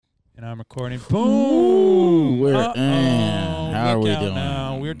And I'm recording. Boom! How are we doing?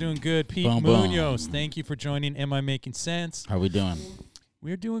 Now. We're doing good. Pete Munoz, thank you for joining Am I Making Sense? How are we doing?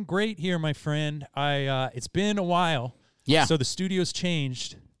 We're doing great here, my friend. It's been a while. Yeah. So the studio's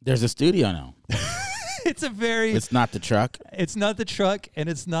changed. There's a studio now. It's not the truck. It's not the truck, and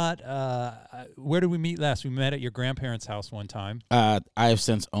it's not. Where did we meet last? We met at your grandparents' house one time. I have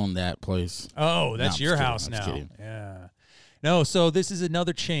since owned that place. Oh, that's your house now. Kidding. Yeah. No, so this is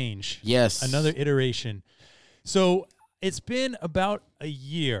another change. Yes. Another iteration. So it's been about a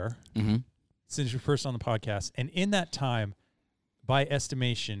year since you're first on the podcast. And in that time, by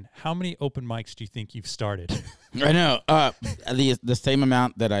estimation, how many open mics do you think you've started? I know. The same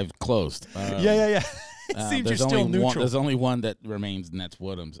amount that I've closed. Yeah. It seems you're still neutral. There's only one that remains, and that's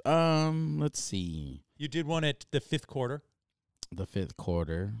Woodham's. Let's see. You did one at the fifth quarter? The fifth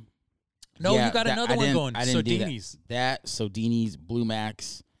quarter. No, you got another one going. I didn't Sodini's. do that. Sodini's, Blue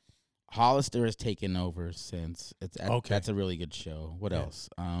Max. Hollister has taken over since. Okay. That's a really good show. What else?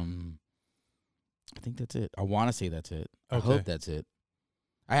 I think that's it. I want to say that's it. I hope that's it.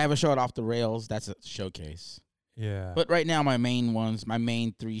 I have a show at Off the Rails. That's a showcase. Yeah. But right now, my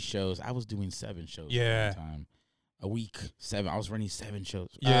main 3 shows, I was doing 7 shows at one time. A week, 7. I was running 7 shows.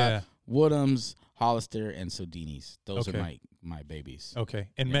 Yeah. Woodham's, Hollister, and Sodini's. Those are my babies. Okay.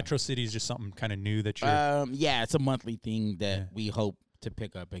 And Metro City is just something kind of new that you're... Yeah, it's a monthly thing that we hope to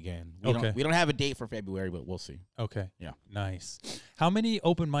pick up again. We don't have a date for February, but we'll see. Okay. Yeah. Nice. How many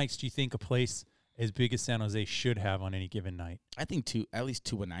open mics do you think a place as big as San Jose should have on any given night? I think at least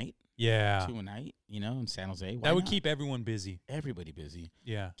 2 a night. Yeah. 2 a night, in San Jose. That would keep everyone busy. Everybody busy.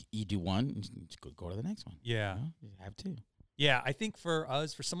 Yeah. You do one, go to the next one. Yeah. You have 2. Yeah, I think for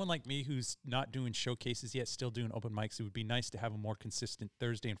someone like me who's not doing showcases yet, still doing open mics, it would be nice to have a more consistent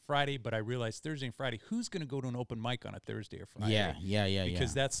Thursday and Friday. But I realize Thursday and Friday, who's going to go to an open mic on a Thursday or Friday? Yeah.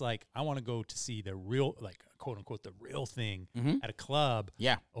 Because that's like, I want to go to see the real, like, quote unquote, the real thing at a club.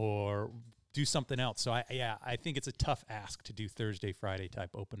 Yeah. Or do something else. So I think it's a tough ask to do Thursday, Friday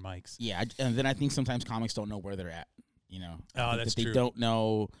type open mics. Yeah, and then I think sometimes comics don't know where they're at. Oh, that's true. They don't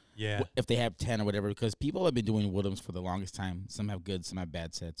know if they have 10 or whatever, because people have been doing Woodham's for the longest time. Some have good, some have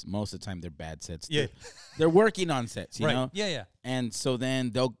bad sets. Most of the time, they're bad sets. Yeah. They're working on sets, you know? Yeah. And so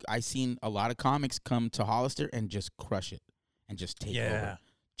then I've seen a lot of comics come to Hollister and just crush it and just take over.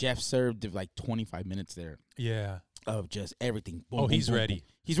 Jeff served like 25 minutes there. Yeah. Of just everything. Boom, he's boom, ready. Boom.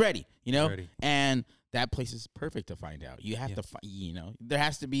 He's ready, He's ready. And that place is perfect to find out. You have to, there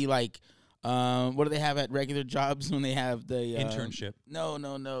has to be like, what do they have at regular jobs when they have the internship? No,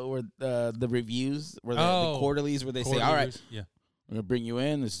 where the reviews, where the quarterlies, where they say, all right, we're gonna bring you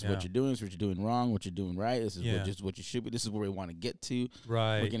in. This is what you're doing. This is what you're doing wrong. What you're doing right. This is what you should be. This is where we want to get to.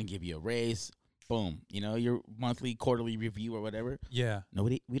 Right. We're gonna give you a raise. Boom. Your monthly, quarterly review or whatever. Yeah.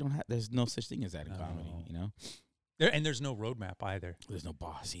 We don't have. There's no such thing as that in comedy. And there's no roadmap either. There's no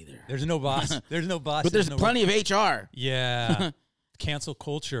boss either. There's no boss. There's no boss. But there's plenty of HR. Yeah. Cancel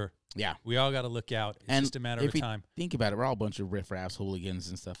culture. Yeah. We all got to look out. It's just a matter of time. Think about it. We're all a bunch of riff-raff hooligans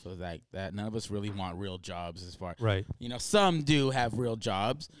and stuff like that. None of us really want real jobs as far. Right. Some do have real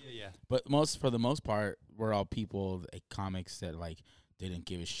jobs. Yeah. But for the most part, we're all people, like comics that like didn't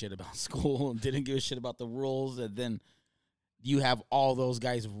give a shit about school, didn't give a shit about the rules, and then you have all those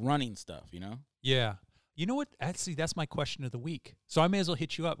guys running stuff, Yeah. You know what? Actually, that's my question of the week. So I may as well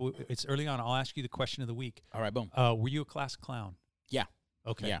hit you up. It's early on. I'll ask you the question of the week. All right, boom. Were you a class clown? Yeah.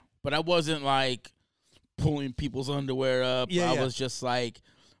 Okay. Yeah. But I wasn't like pulling people's underwear up. I was just like,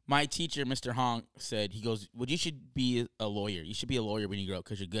 my teacher, Mr. Honk, said, he goes, well, you should be a lawyer. You should be a lawyer when you grow up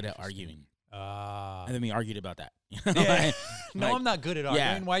because you're good at arguing. And then we argued about that. Yeah. No, I'm not good at arguing.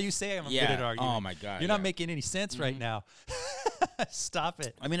 Yeah. Why you say I'm good at arguing? Oh, my God. You're not making any sense right now. Stop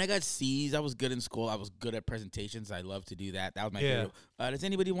it. I mean, I got C's. I was good in school. I was good at presentations. I love to do that. That was my favorite. Does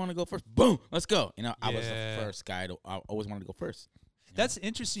anybody want to go first? Boom. Let's go. I was the first guy. I always wanted to go first. That's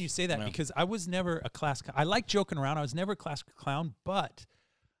interesting you say that because I was never a class I like joking around. I was never a class clown, but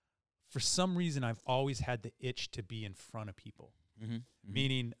for some reason I've always had the itch to be in front of people.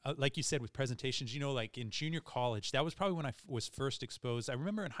 Meaning, like you said, with presentations, like in junior college, that was probably when I was first exposed. I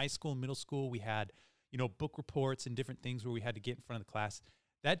remember in high school and middle school, we had, book reports and different things where we had to get in front of the class.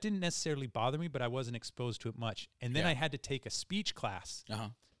 That didn't necessarily bother me, but I wasn't exposed to it much. And then I had to take a speech class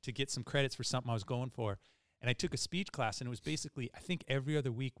to get some credits for something I was going for. And I took a speech class, and it was basically, I think every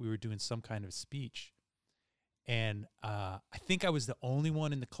other week we were doing some kind of speech. And I think I was the only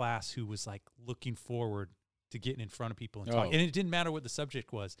one in the class who was like looking forward to getting in front of people and talking. And it didn't matter what the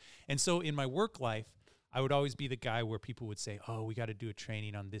subject was. And so in my work life, I would always be the guy where people would say, oh, we got to do a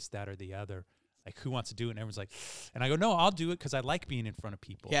training on this, that, or the other. Like, who wants to do it? And everyone's like, and I go, no, I'll do it because I like being in front of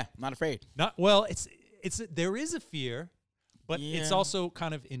people. Yeah, I'm not afraid. There is a fear, but it's also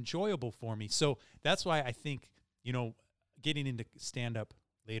kind of enjoyable for me. So that's why I think, getting into stand-up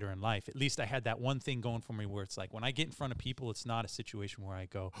later in life, at least I had that one thing going for me where it's like, when I get in front of people, it's not a situation where I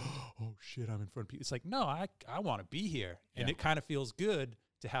go, oh, shit, I'm in front of people. It's like, no, I want to be here. And it kind of feels good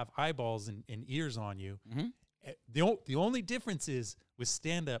to have eyeballs and ears on you. Mm-hmm. The only difference is with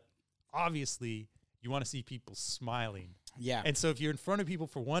stand-up, obviously, you want to see people smiling. Yeah. And so if you're in front of people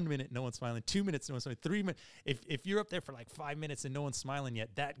for 1 minute, no one's smiling, 2 minutes, no one's smiling, 3 minutes, if you're up there for like 5 minutes and no one's smiling yet,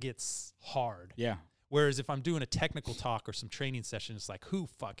 that gets hard. Yeah. Whereas if I'm doing a technical talk or some training session, it's like, who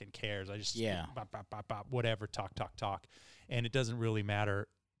fucking cares? I just, bop, whatever, talk. And it doesn't really matter,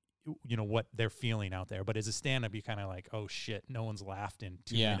 what they're feeling out there. But as a stand-up, you kind of like, oh, shit, no one's laughed in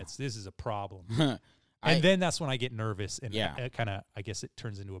 2 minutes. This is a problem. And then that's when I get nervous, and I guess it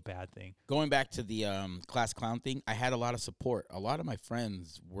turns into a bad thing. Going back to the class clown thing, I had a lot of support. A lot of my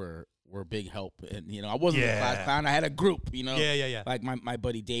friends were big help. And, I wasn't a class clown. I had a group, Yeah. Like my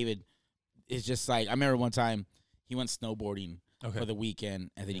buddy David is just like, I remember one time he went snowboarding for the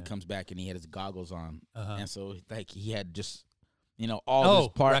weekend, and then he comes back and he had his goggles on. And so, like, he had just, all this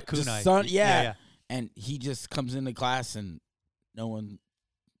part. Raccoon eye. Sun, yeah. And he just comes into class and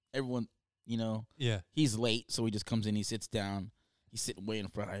everyone, he's late, so he just comes in, he sits down, he's sitting way in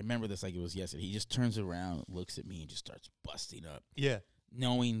front. I remember this like it was yesterday. He just turns around, looks at me, and just starts busting up. Yeah.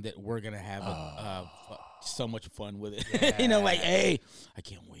 Knowing that we're going to have so much fun with it. Yeah. Like, hey, I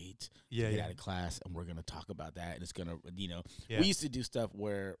can't wait to get out of class, and we're going to talk about that, and it's going to, we used to do stuff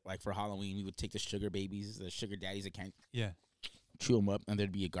where, like, for Halloween, we would take the sugar babies, the sugar daddies that can't chew them up, and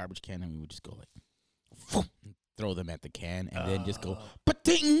there'd be a garbage can, and we would just go like, throw them at the can, and then just go,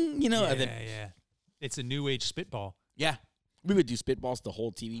 pa-ting, and then, it's a new age spitball. Yeah. We would do spitballs the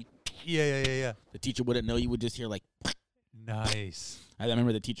whole TV. Yeah. The teacher wouldn't know. You would just hear like, nice. I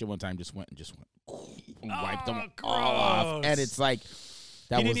remember the teacher one time just went and wiped them all off. And it's like,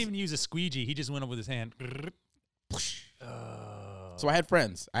 he didn't even use a squeegee. He just went up with his hand. So I had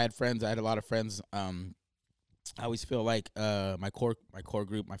friends. I had a lot of friends. I always feel like my core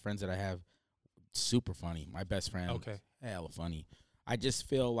group, my friends that I have, super funny. My best friend, hella funny. I just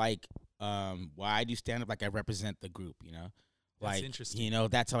feel like why I do stand up, like I represent the group. That's like, interesting.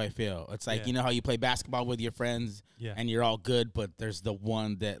 That's how I feel. It's like, how you play basketball with your friends and you're all good, but there's the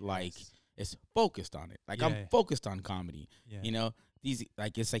one that like is focused on it. Like I'm focused on comedy. These,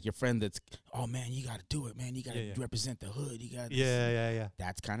 like, it's like your friend that's, oh man, you got to do it, man. You got to represent the hood. You got yeah.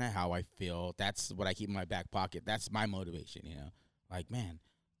 That's kind of how I feel. That's what I keep in my back pocket. That's my motivation, Like, man,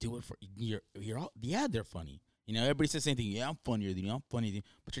 do it for, you're all, they're funny. Everybody says the same thing. Yeah, I'm funnier than you. I'm funnier than you.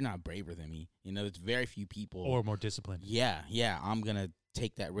 But you're not braver than me. There's very few people. Or more disciplined. Yeah. I'm going to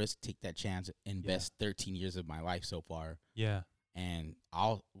take that risk, take that chance, invest 13 years of my life so far. Yeah. And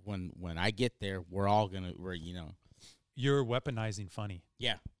when I get there, we're You're weaponizing funny.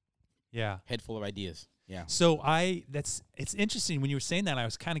 Yeah. Yeah. Head full of ideas. Yeah. So it's interesting when you were saying that, I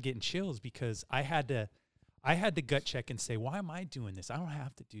was kind of getting chills because I had to gut check and say, why am I doing this? I don't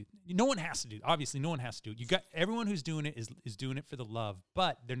have to do. No one has to do. Obviously, no one has to do it. You got everyone who's doing it is doing it for the love,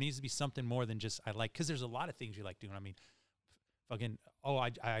 but there needs to be something more than just I like. Because there's a lot of things you like doing. I mean, fucking. Oh,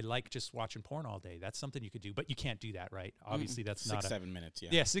 I like just watching porn all day. That's something you could do, but you can't do that, right? Obviously, that's 7 minutes. Yeah.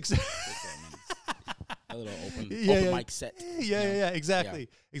 Yeah, 6 7 minutes. A little open mic set. Yeah, exactly.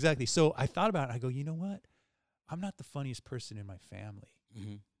 So I thought about it. I go, you know what? I'm not the funniest person in my family.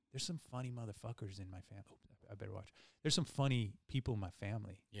 Mm-hmm. There's some funny motherfuckers in my family. Oh, I better watch. There's some funny people in my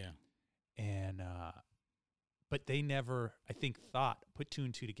family. Yeah. And, but they never, I think, put two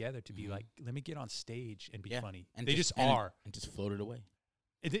and two together to be like, let me get on stage and be funny. And they just are. And just floated away.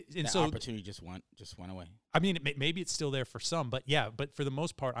 And so opportunity just went away. I mean, maybe it's still there for some, but but for the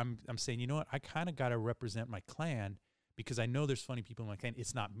most part, I'm saying, you know what? I kind of got to represent my clan because I know there's funny people in my clan.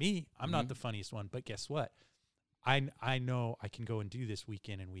 It's not me. I'm not the funniest one, but guess what? I know I can go and do this week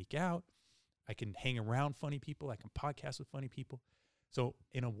in and week out. I can hang around funny people. I can podcast with funny people. So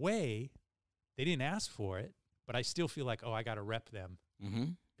in a way, they didn't ask for it, but I still feel like, I got to rep them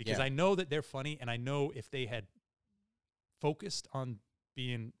because I know that they're funny, and I know if they had focused on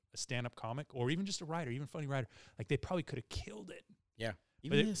being a stand-up comic or even just a writer, even a funny writer, like they probably could have killed it. Yeah.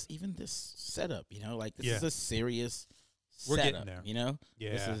 Even this setup, like this is a serious We're setup, getting there.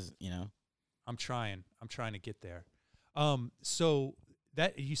 Yeah. This is, I'm trying to get there. So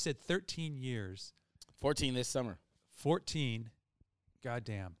that you said 13 years. 14 this summer. 14.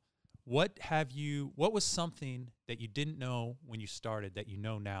 Goddamn. What was something that you didn't know when you started that you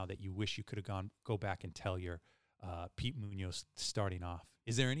know now that you wish you could have go back and tell your Pete Munoz starting off?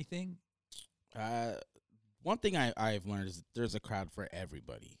 Is there anything? One thing I've learned is there's a crowd for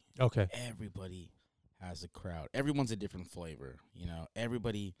everybody. Okay. Everybody has a crowd. Everyone's a different flavor. You know,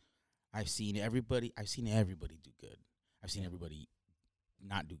 I've seen everybody do good. I've seen everybody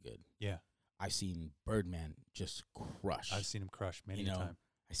not do good. Yeah. I've seen Birdman just crush. I've seen him crush many times.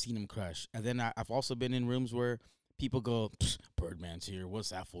 I've seen him crush. And then I've also been in rooms where people go, Birdman's here. What's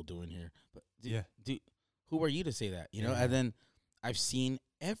that fool doing here? But dude, who are you to say that? You know? And then I've seen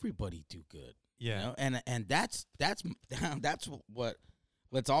everybody do good. Yeah. You know? And that's what.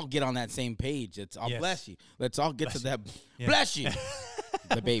 Let's all get on that same page. Bless you. Let's all get to that. Yeah. Bless you.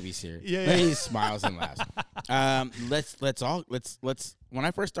 The baby's here. Yeah. He smiles and laughs. Let's. When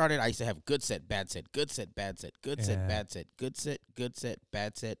I first started, I used to have good set, bad set, good set, bad set, good set, bad set, good set,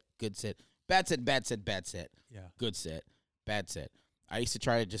 bad set, good set, bad set, bad set, bad set. Yeah. Good set, bad set. I used to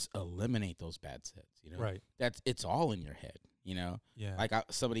try to just eliminate those bad sets. You know. Right. It's all in your head. You know. Yeah. Like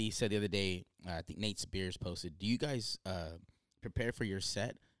somebody said the other day. I think Nate Spears posted. Do you guys prepare for your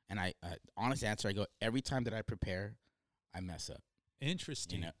set? And I honest answer, I go, every time that I prepare, I mess up.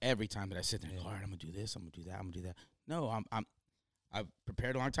 Interesting. You know, every time that I sit there, all right, I'm gonna do this, I'm gonna do that, I'm gonna do that. No, I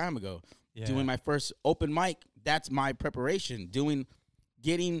prepared a long time ago. Yeah. Doing my first open mic, that's my preparation.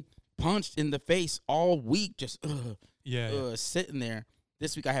 Getting punched in the face all week, just sitting there.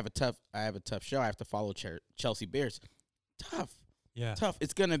 This week I have a tough show. I have to follow Chelsea Bears. Tough. Yeah. Tough.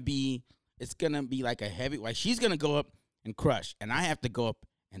 It's gonna be like a heavy. Like she's gonna go up and crush, and I have to go up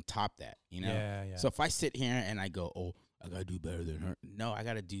and top that. You know. Yeah. So if I sit here and I go, oh, I gotta do better than her. No, I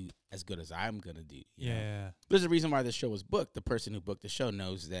gotta do as good as I'm gonna do. You know? There's a reason why this show was booked. The person who booked the show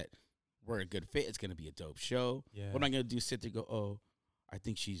knows that we're a good fit. It's gonna be a dope show. Yeah. What am I gonna do? Sit there, and go, oh, I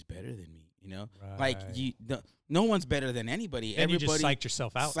think she's better than me. You know, like no one's better than anybody. And everybody you just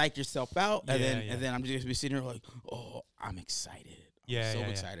psyched yourself out. And then I'm just gonna be sitting here like, oh, I'm excited. I'm so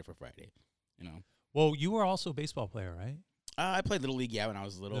excited for Friday. You know. Well, you were also a baseball player, right? I played Little League, when I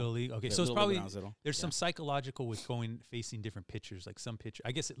was little. Little League, okay. So it's probably, there's some psychological with facing different pitchers. Like some pitcher,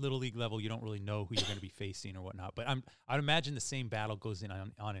 I guess at Little League level, you don't really know who you're going to be facing or whatnot. But I'd imagine the same battle goes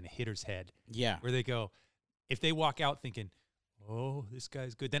on in a hitter's head. Yeah. Where they go, if they walk out thinking, oh, this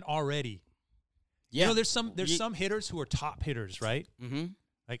guy's good, then already. Yeah. You know, there's some hitters who are top hitters, right? Mm-hmm.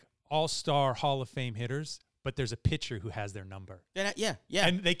 Like all-star Hall of Fame hitters. But there's a pitcher who has their number. Yeah.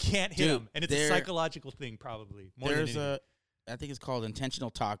 And they can't hit him. And it's a psychological thing, probably. I think it's called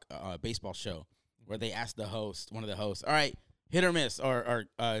Intentional Talk, baseball show, where they ask one of the hosts, all right, hit or miss, or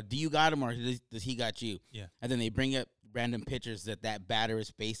do you got him, or does he got you? Yeah. And then they bring up random pitchers that batter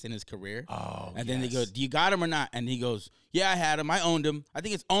has faced in his career. Oh, and then they go, do you got him or not? And he goes, yeah, I had him. I owned him. I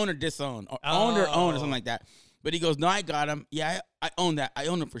think it's own or disown, or owned or own, or something like that. But he goes, no, I got him. Yeah, I own that. I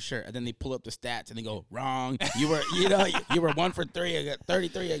own him for sure. And then they pull up the stats and they go, wrong. You were, you were 1 for 3. I got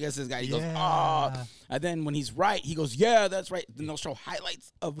 33 against this guy. He goes, oh. And then when he's right, he goes, yeah, that's right. Then they'll show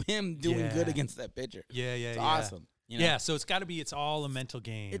highlights of him doing good against that pitcher. It's awesome. You know? Yeah, so it's all a mental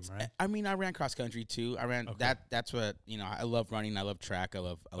game, right? I mean, I ran cross country too. I ran that's what, I love running. I love track. I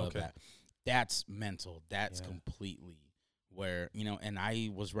love that. That's mental. That's completely where, and I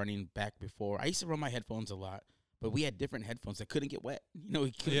was running back before. I used to run my headphones a lot, but we had different headphones that couldn't get wet.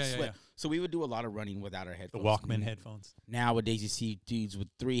 We couldn't sweat. Yeah. So we would do a lot of running without our headphones. The Walkman headphones. Nowadays, you see dudes with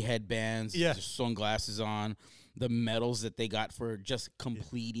 3 headbands, sunglasses on, the medals that they got for just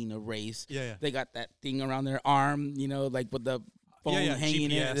completing a race. Yeah. They got that thing around their arm, like with the phone hanging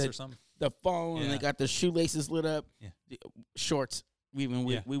GPS in or something. The phone, and they got the shoelaces lit up. Yeah. Shorts. We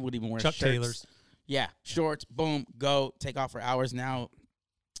would even wear Chuck shirts. Taylors. Yeah, shorts, boom, go, take off for hours. Now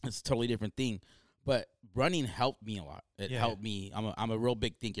it's a totally different thing. But running helped me a lot. It helped me. I'm a real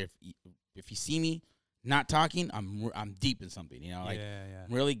big thinker. If you see me not talking, I'm deep in something. I'm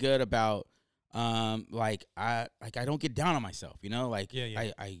really good about I don't get down on myself. I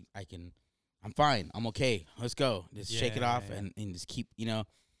can. I'm fine. I'm okay. Let's go. Just shake it off and just keep.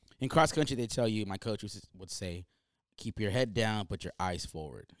 In cross country they tell you. My coach would say, keep your head down, put your eyes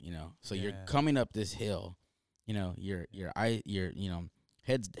forward. So you're coming up this hill. Your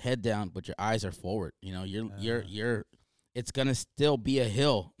head down, but your eyes are forward. You're it's gonna still be a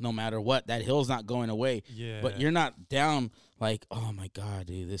hill no matter what. That hill's not going away. Yeah. But you're not down like, oh my God,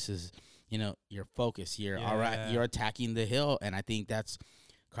 dude, this is your focus. You're all right, you're attacking the hill. And I think that's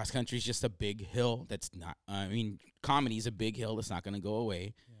cross country is just a big hill that's not comedy is a big hill that's not gonna go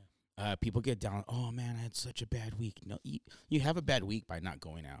away. Yeah. People get down, oh man, I had such a bad week. No, you have a bad week by not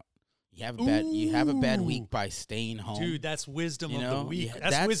going out. You have a bad week by staying home. Dude, that's wisdom of the week.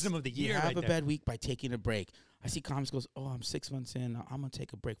 That's wisdom of the year. You have a bad week by taking a break. I see comics goes, oh, I'm 6 months in. I'm going to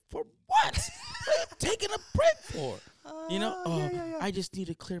take a break. For what? What are you taking a break for? I just need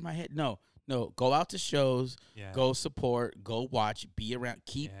to clear my head. No, No, go out to shows, Yeah. go support, go watch, be around,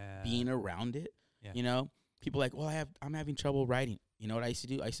 keep being around it. Yeah. You know, people like, well, I'm having trouble writing. You know what I used to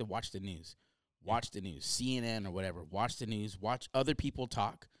do? I used to watch the news. Watch the news, CNN or whatever. Watch the news. Watch other people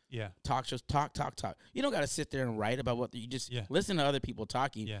talk. Yeah. Talk shows. Talk. You don't got to sit there and write about what you just listen to other people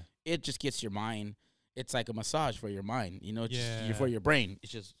talking. Yeah. It just gets your mind. It's like a massage for your mind. You know, it's just for your brain.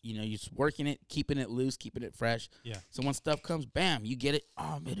 It's just, you know, you're just working it, keeping it loose, keeping it fresh. Yeah. So when stuff comes, bam, you get it.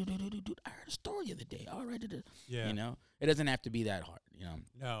 Oh, man, dude, I heard a story the other day. All right. Yeah. You know, it doesn't have to be that hard, you know.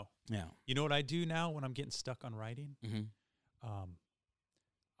 No. Yeah. You know what I do now when I'm getting stuck on writing? Mm-hmm.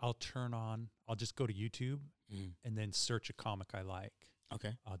 I'll just go to YouTube and then search a comic I like.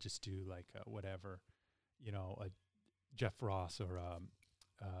 Okay. I'll just do like whatever, you know, a Jeff Ross or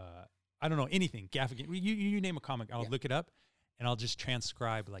I don't know, anything. Gaffigan. You name a comic. I'll look it up and I'll just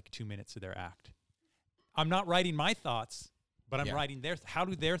transcribe like 2 minutes of their act. I'm not writing my thoughts, but I'm writing how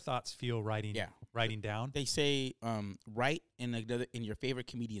do their thoughts feel writing down? They say write in your favorite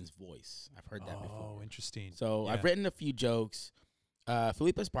comedian's voice. I've heard that before. Oh, interesting. So I've written a few jokes.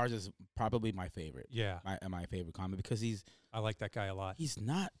 Felipe Esparza is probably my favorite. Yeah. My favorite comic because I like that guy a lot. He's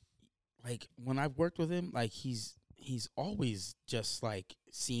not like when I've worked with him, like he's always just like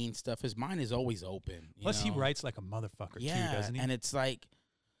seeing stuff. His mind is always open. Plus, he writes like a motherfucker too, doesn't he? And it's like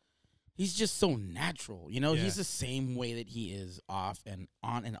he's just so natural. You know, he's the same way that he is off and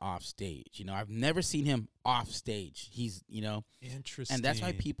on and off stage. You know, I've never seen him off stage. He's, you know, interesting. And that's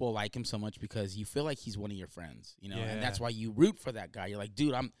why people like him so much because you feel like he's one of your friends, you know, and that's why you root for that guy. You're like,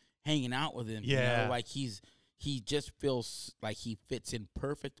 dude, I'm hanging out with him. Yeah. You know, like he just feels like he fits in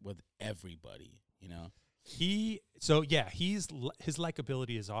perfect with everybody, you know. His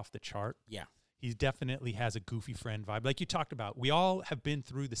likability is off the chart. Yeah. He definitely has a goofy friend vibe. Like you talked about, we all have been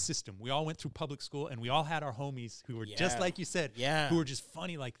through the system. We all went through public school, and we all had our homies who were just like you said, who were just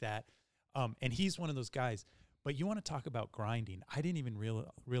funny like that. And he's one of those guys. But you want to talk about grinding. I didn't even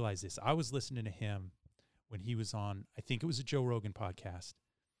realize this. I was listening to him when he was on, I think it was a Joe Rogan podcast.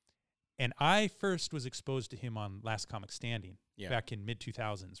 And I first was exposed to him on Last Comic Standing back in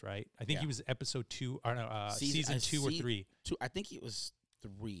mid-2000s, right? I think he was episode 2, or no, season 2 or 3. I think it was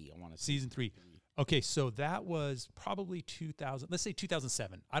 3, I want to say. Season 3. Okay, so that was probably 2000. Let's say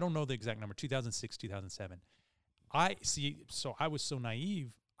 2007. I don't know the exact number. 2006, 2007. So I was so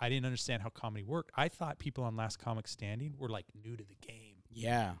naive. I didn't understand how comedy worked. I thought people on Last Comic Standing were like new to the game.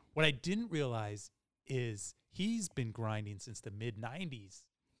 Yeah. What I didn't realize is he's been grinding since the mid 90s.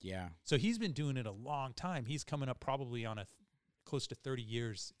 Yeah. So he's been doing it a long time. He's coming up probably on close to 30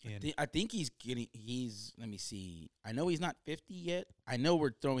 years in. I think let me see. I know he's not 50 yet. I know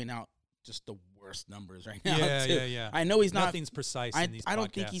we're throwing out just the worst numbers right now. Yeah. I know he's Nothing's precise in these podcasts. I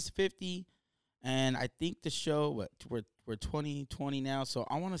don't think he's 50. And I think the show, we're 2020 now, so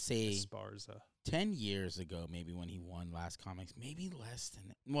I want to say Esparza. 10 years ago, maybe when he won Last Comics, maybe less than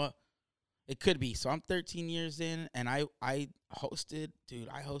that. Well, it could be. So I'm 13 years in, and I hosted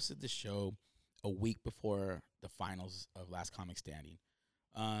the show a week before the finals of Last Comic Standing.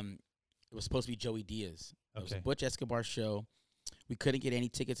 It was supposed to be Joey Diaz. It was a Butch Escobar show. We couldn't get any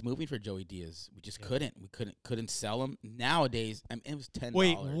tickets moving for Joey Diaz. We just couldn't. We couldn't sell them. Nowadays, I mean, it was $10.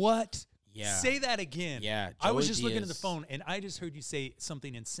 Wait, what? Yeah. Say that again. Yeah. Joey I was just Diaz, looking at the phone, and I just heard you say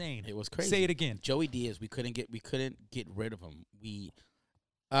something insane. It was crazy. Say it again. Joey Diaz, we couldn't get rid of him.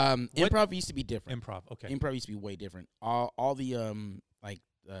 Improv used to be different. Improv, okay. Improv used to be way different. All the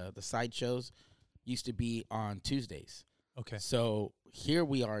the side shows used to be on Tuesdays. Okay. So here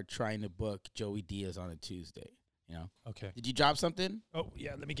we are trying to book Joey Diaz on a Tuesday. You know. Okay. Did you drop something? Oh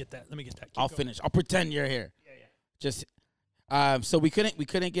yeah. Let me get that. I'll finish. I'll pretend you're here. Yeah. Just. So we couldn't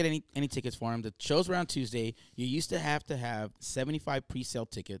get any tickets for him. The shows were on Tuesday. You used to have 75 pre-sale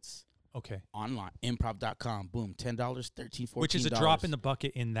tickets. Okay. Online, improv.com. Boom, $10, $13, $14. Which is a drop in the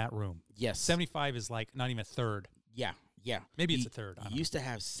bucket in that room. Yes. 75 is like not even a third. Yeah. Maybe it's a third. You used to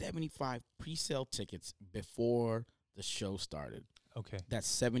have 75 pre-sale tickets before the show started. Okay. That's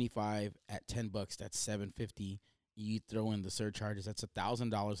 75 at $10. That's $750. You throw in the surcharges. That's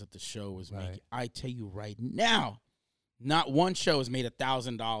 $1,000 that the show was making. I tell you right now, not one show has made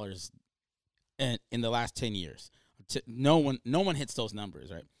 $1,000 in the last 10 years. No one hits those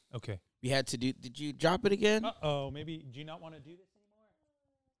numbers, right? Okay. We had to do. Did you drop it again? Maybe. Do you not want to do this anymore?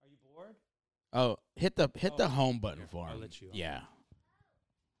 Are you bored? Oh, hit the home button for him. I'll let you. Yeah.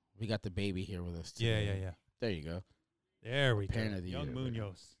 We got the baby here with us today. Yeah. There you go. There we Parent go. Of the Young year,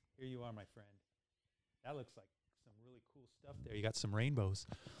 Munoz. Here you are, my friend. That looks like some really cool stuff there. You got some rainbows.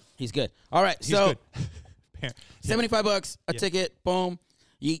 He's good. All right. He's good. $75 a ticket. Boom.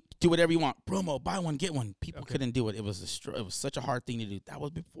 You do whatever you want. Promo, buy one, get one. People couldn't do it. It was it was such a hard thing to do. That was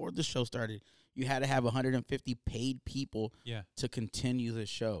before the show started. You had to have 150 paid people to continue the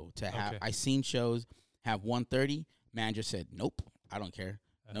show. To have, I seen shows have 130. Manager said, nope, I don't care.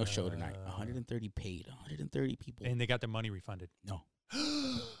 No show tonight. 130 paid. 130 people. And they got their money refunded. No.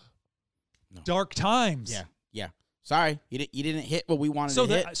 Dark times. Yeah. Sorry, you didn't hit what we wanted to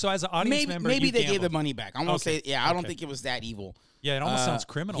hit. So as an audience member, maybe they gambled. gave the money back. I won't say. Yeah, I don't think it was that evil. Yeah, it almost sounds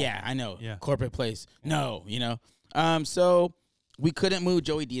criminal. Yeah, I know. Yeah. Corporate place. No, So we couldn't move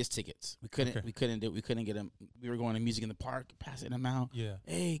Joey Diaz tickets. We couldn't. We couldn't do. We couldn't get him. We were going to Music in the Park, passing them out. Yeah.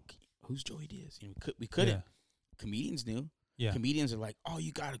 Hey, who's Joey Diaz? We couldn't. Yeah. Comedians knew. Yeah. Comedians are like, oh,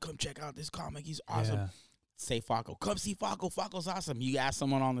 you gotta come check out this comic. He's awesome. Yeah. Say Faco. Come see Faco. Faco's awesome. You ask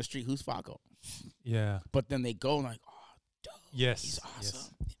someone on the street, who's Faco? Yeah. But then they go like, oh, dude, yes, he's awesome.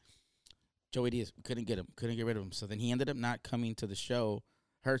 Yes. Joey Diaz, we couldn't get him. Couldn't get rid of him. So then he ended up not coming to the show.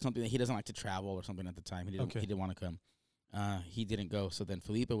 Heard something that he doesn't like to travel or something at the time. He didn't want to come. He didn't go. So then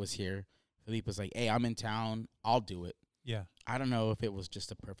Felipe was here. Felipe was like, hey, I'm in town. I'll do it. Yeah. I don't know if it was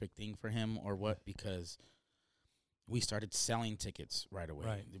just a perfect thing for him or what, because we started selling tickets right away.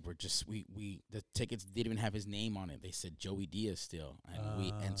 Right. We're just the tickets didn't even have his name on it. They said Joey Diaz still.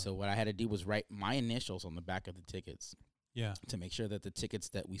 And so what I had to do was write my initials on the back of the tickets. Yeah. To make sure that the tickets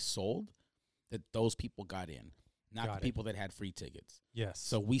that we sold, that those people got in. Not the people that had free tickets. Yes.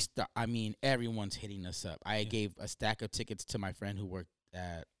 So everyone's hitting us up. I gave a stack of tickets to my friend who worked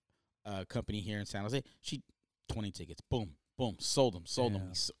at a company here in San Jose. 20 tickets. Boom, boom. Sold them.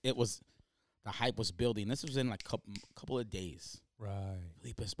 It was, the hype was building. This was in like a couple of days. Right.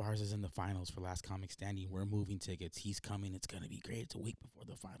 Felipe Esparza is in the finals for Last Comic Standing. We're moving tickets. He's coming. It's going to be great. It's a week before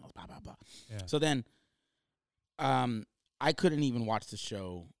the finals. Blah, blah, blah. Yeah. So then I couldn't even watch the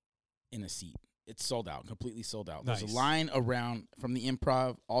show in a seat. It's sold out, completely sold out. Nice. There's a line around from the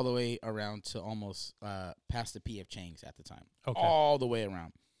Improv all the way around to almost past the P.F. Chang's at the time. Okay. All the way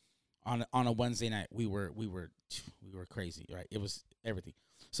around. On a Wednesday night, we were crazy, right? It was everything.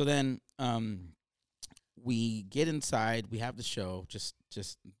 So then we get inside. We have the show. Just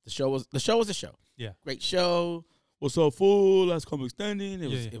the show was a show. Yeah. Great show. What's up, fool? Last Comic Standing.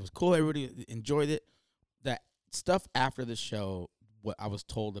 It was cool. Everybody enjoyed it. That stuff after the show, what I was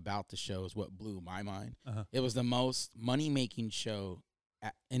told about the show is what blew my mind. Uh-huh. It was the most money-making show,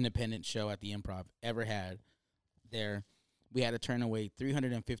 independent show at the Improv ever had. There, we had to turn away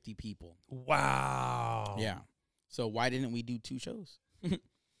 350 people. Wow. Yeah. So why didn't we do 2 shows?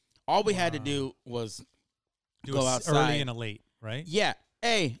 All we had to do was go outside. Early and a late, right? Yeah.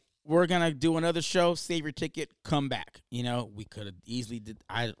 Hey, we're going to do another show, save your ticket, come back. We could have easily did.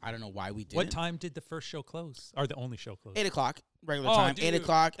 I don't know why we didn't. What time did the first show close? Or the only show close? 8 o'clock, regular time. Dude, 8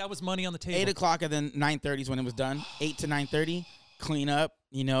 o'clock. That was money on the table. 8 o'clock, and then 9:30 is when it was done. 8 to 9:30, clean up.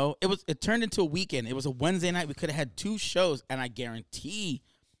 It turned into a weekend. It was a Wednesday night. We could have had 2 shows, and I guarantee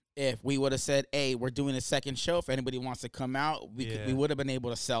if we would have said, hey, we're doing a second show, if anybody wants to come out, we would have been able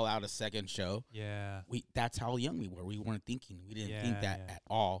to sell out a second show. Yeah. That's how young we were. We weren't thinking. We didn't think that at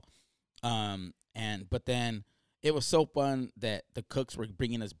all. But then it was so fun that the cooks were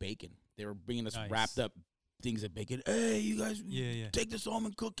bringing us bacon. They were bringing us wrapped up things of bacon. Hey, you guys, take this home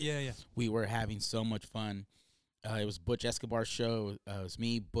and cook it. Yeah. We were having so much fun. It was Butch Escobar's show. It was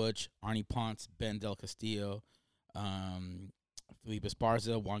me, Butch, Arnie Ponce, Ben Del Castillo, Felipe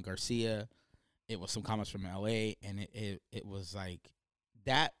Esparza, Juan Garcia. It was some comments from L.A., and it was like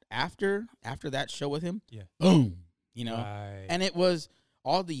that after that show with him. Yeah. Boom. Right. And it was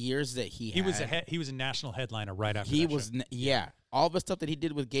all the years that he had. He was a national headliner right after he that was show. All the stuff that he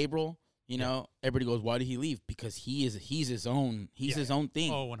did with Gabriel. Everybody goes, why did he leave? Because he's his own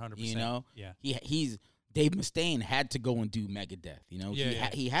thing. Oh, 100%. Yeah. He's Dave Mustaine had to go and do Megadeth.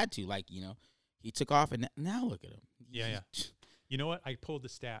 He had to, he took off, and now look at him. Yeah. You know what? I pulled the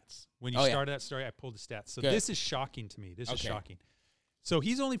stats. When you started that story, I pulled the stats. So Good. This is shocking to me. This is shocking. So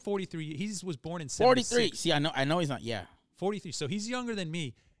he's only 43. He was born in 43. 76. See, I know he's not. Yeah. 43. So he's younger than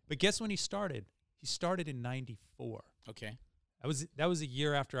me. But guess when he started? He started in 94. Okay. That was a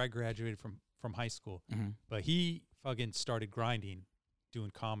year after I graduated from high school. Mm-hmm. But he fucking started grinding,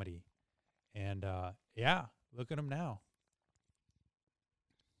 doing comedy. And, look at him now.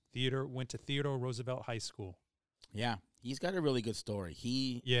 Went to Theodore Roosevelt High School. Yeah. He's got a really good story.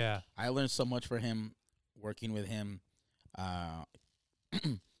 I learned so much for him working with him.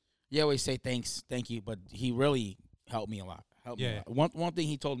 You always say thank you, but he really helped me a lot. One thing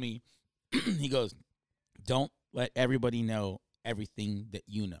he told me, he goes, don't let everybody know everything that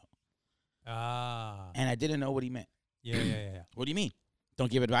you know. And I didn't know what he meant. Yeah. What do you mean?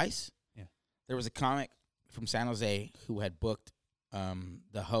 Don't give advice? Yeah. There was a comic from San Jose who had booked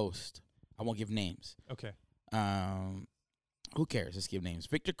the host. I won't give names. Okay. Who cares? Just give names.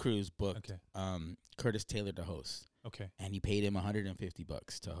 Victor Cruz booked Curtis Taylor to host. Okay. And he paid him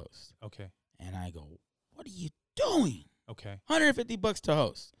 $150 to host. Okay. And I go, what are you doing? Okay. $150 to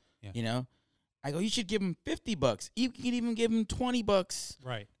host. Yeah. You know? I go, you should give him $50. You can even give him $20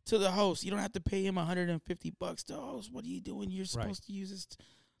 right. to the host. You don't have to pay him $150 to host. What are you doing? You're supposed to use this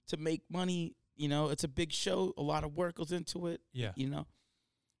to make money. You know, it's a big show. A lot of work goes into it. Yeah. You know?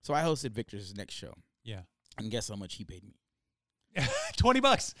 So I hosted Victor's next show. Yeah. And guess how much he paid me? $20.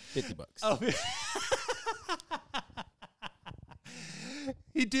 $50. Oh.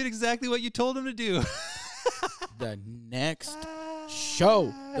 He did exactly what you told him to do. The next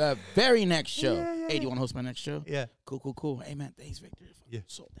show. The very next show. Yeah. Hey, do you want to host my next show? Yeah. Cool. Hey, man, thanks, Victor. Yeah.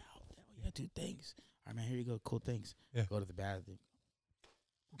 Sold out. Hell yeah, dude, thanks. All right, man, here you go. Cool, thanks. Yeah. Go to the bathroom.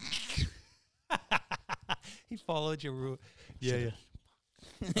 He followed your rule. Yeah. You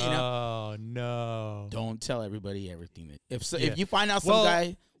know? Oh, no. Don't tell everybody everything. If you find out some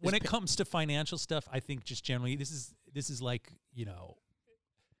guy. When it comes to financial stuff, I think just generally, this is like, you know,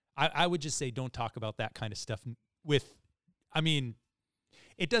 I would just say don't talk about that kind of stuff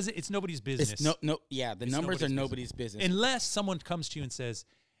it's nobody's business. The numbers are nobody's business. Unless someone comes to you and says,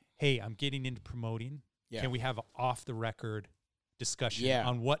 hey, I'm getting into promoting. Yeah. Can we have an off-the-record discussion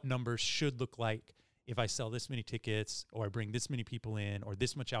on what numbers should look like if I sell this many tickets or I bring this many people in or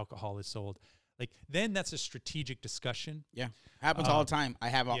this much alcohol is sold? Like, then that's a strategic discussion. Yeah. Happens all the time. I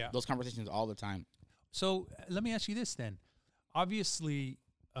have those conversations all the time. So let me ask you this then. Obviously,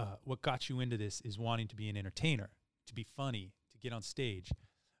 what got you into this is wanting to be an entertainer, to be funny, to get on stage.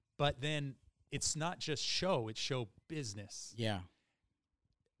 But then it's not just show, it's show business. Yeah.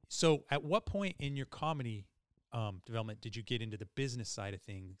 So at what point in your comedy development did you get into the business side of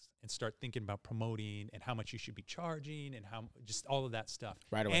things and start thinking about promoting and how much you should be charging and how just all of that stuff?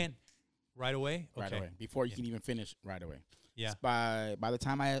 Right away. And right away? Okay. Right away. Before you can even finish, right away. Yeah. By the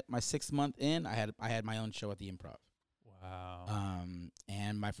time I had my 6th month in, I had my own show at the Improv. Wow.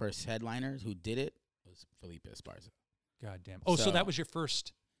 And my first headliner who did it was Felipe Esparza. God damn. Oh, so that was your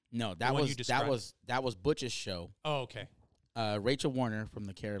first? No, that was Butch's show. Oh, okay. Rachel Warner from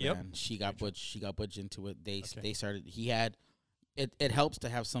the Caravan. She got Butch into it. They started. He had it helps to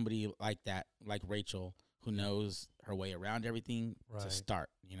have somebody like that, like Rachel, who knows her way around everything to start.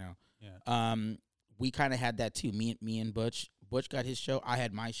 You know. Yeah. We kind of had that too. Me and Butch. Butch got his show. I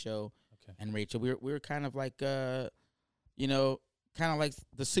had my show. Okay. And Rachel, we were kind of like you know, kind of like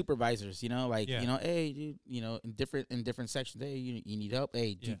the supervisors, you know, like, you know, hey, dude, you know, in different sections, hey, you need help,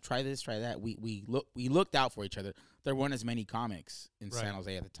 hey, dude, try this, try that. We looked out for each other. There weren't as many comics in San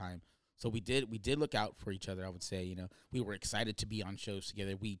Jose at the time, so we did look out for each other. I would say, you know, we were excited to be on shows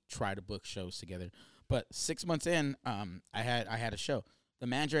together. We try to book shows together. But 6 months in, I had a show. The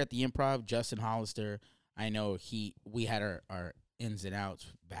manager at the Improv, Justin Hollister, I know we had our ins and outs,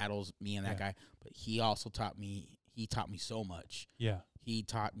 battles, me and that guy, but he also taught me so much. Yeah. He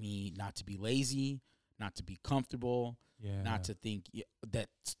taught me not to be lazy, not to be comfortable, not to think that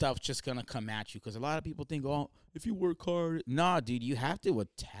stuff's just going to come at you. Because a lot of people think, oh, if you work hard. Nah, dude, you have to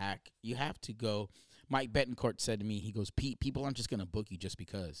attack. You have to go. Mike Betancourt said to me, he goes, Pete, people aren't just going to book you just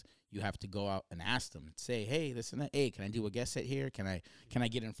because. You have to go out and ask them. Say, hey, listen, hey, can I do a guest set here? Can I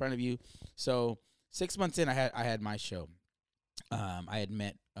get in front of you? So 6 months in, I had my show. I had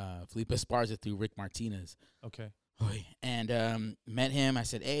met Felipe Esparza through Rick Martinez. Okay. And met him. I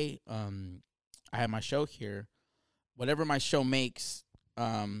said, hey, I have my show here. Whatever my show makes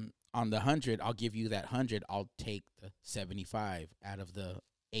on the 100, I'll give you that 100. I'll take the 75 out of the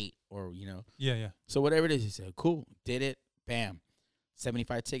 8 or, you know. Yeah. So whatever it is, he said, cool. Did it. Bam.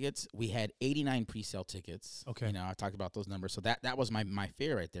 75 tickets. We had 89 pre-sale tickets. Okay. You know, I talked about those numbers. So that was my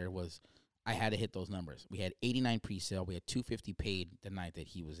fear right there was I had to hit those numbers. We had 89 pre-sale. We had 250 paid the night that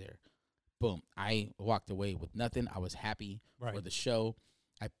he was there. Boom. I walked away with nothing. I was happy for the show.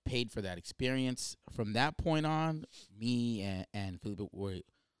 I paid for that experience. From that point on, me and Felipe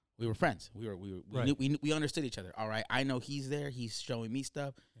we were friends. We understood each other. All right. I know he's there. He's showing me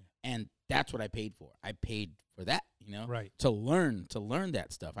stuff. Yeah. And that's what I paid for. I paid for that, you know? Right. To learn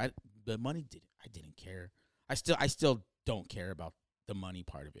that stuff. The money I didn't care. I still don't care about the money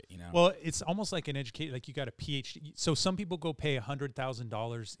part of it, you know. Well, it's almost like an educator, like you got a PhD. So some people go pay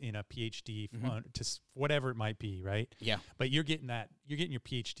 $100,000 in a PhD to whatever it might be, right? Yeah. But you're getting your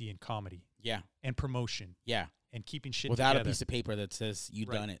PhD in comedy. Yeah. And promotion. Yeah. And keeping shit without together. A piece of paper that says you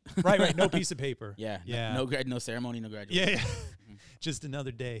done it. right. No piece of paper. Yeah. Yeah. No ceremony, no graduation. Yeah. Just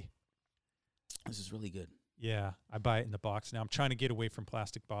another day. This is really good. Yeah. I buy it in the box now. I'm trying to get away from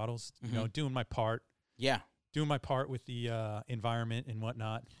plastic bottles. You know, doing my part. Yeah. Doing my part with the environment and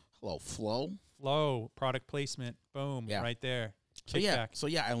whatnot. Hello, Flow. Flow, product placement, boom, right there. So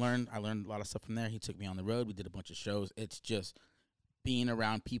I learned a lot of stuff from there. He took me on the road. We did a bunch of shows. It's just being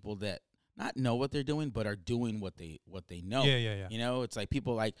around people that not know what they're doing, but are doing what they know. Yeah. You know, it's like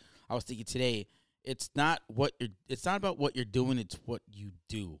people like I was thinking today. It's not about what you're doing. It's what you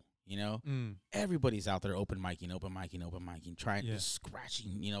do. You know, everybody's out there open micing, trying to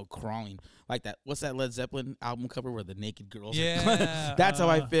scratching, crawling like that. What's that Led Zeppelin album cover where the naked girls? Yeah, that's how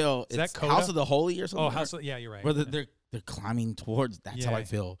I feel. Is it's that Coda? House of the Holy or something. Oh, House of, yeah, you're right. Where they're climbing towards. That's how I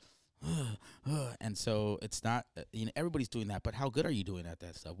feel. And so it's not, everybody's doing that. But how good are you doing at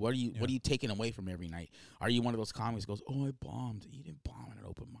that stuff? What are you taking away from every night? Are you one of those comics who goes, "Oh, I bombed." You didn't bomb at an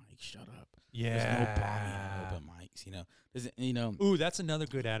open mic. Shut up. Yeah. There's no bombing at open mics. Ooh, that's another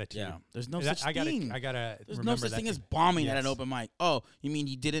good attitude. Yeah. There's no such thing. I gotta. There's no such thing as bombing at an open mic. Oh, you mean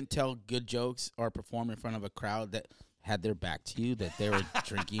you didn't tell good jokes or perform in front of a crowd that had their back to you, that they were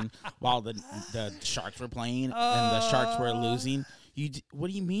drinking while the Sharks were playing and the Sharks were losing? What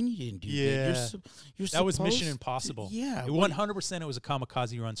do you mean you didn't do that? You're that was Mission Impossible. Yeah. 100% it was a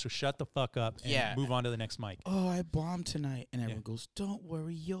kamikaze run, so shut the fuck up and move on to the next mic. Oh, I bombed tonight. And everyone goes, "Don't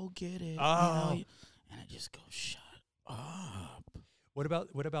worry, you'll get it." Oh. And I just go, "Shut up." What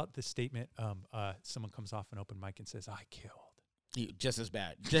about the statement, someone comes off an open mic and says, "I killed." Just as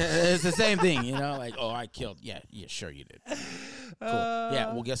bad. It's the same thing, like, "Oh, I killed." Yeah, sure you did. Cool.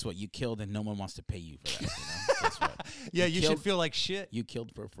 Yeah, well, guess what? You killed and no one wants to pay you for that, Guess what? Yeah, you should feel like shit. You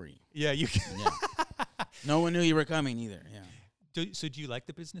killed for free. Yeah, you can. Yeah. No one knew you were coming either, yeah. So do you like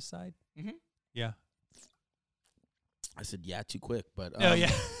the business side? Mm-hmm. Yeah. I said, yeah, too quick, but... yeah.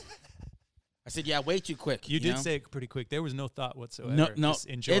 I said, yeah, way too quick. You did say it pretty quick. There was no thought whatsoever. No, just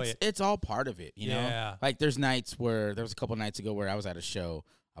enjoy it. It's all part of it, Yeah. Like there was a couple nights ago where I was at a show.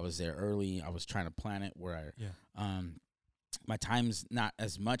 I was there early. I was trying to plan it where my time's not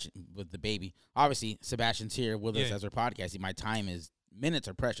as much with the baby. Obviously, Sebastian's here with us as our podcasting. My time minutes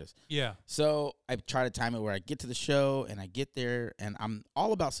are precious. Yeah. So I try to time it where I get to the show and I get there, and I'm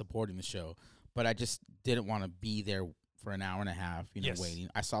all about supporting the show, but I just didn't want to be there for an hour and a half, waiting.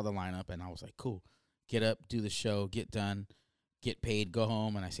 I saw the lineup and I was like, cool, get up, do the show, get done, get paid, go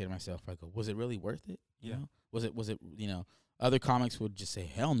home. And I say to myself, I go, was it really worth it? You know? Was it, other comics would just say,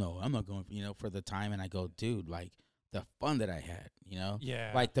 hell no, I'm not going, for the time. And I go, dude, like the fun that I had,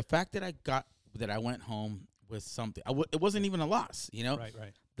 Yeah. like the fact that I went home with something, it wasn't even a loss,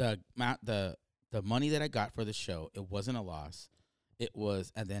 Right. The money that I got for the show, it wasn't a loss. It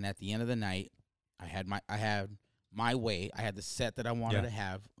was, and then at the end of the night, I had my way. I had the set that I wanted to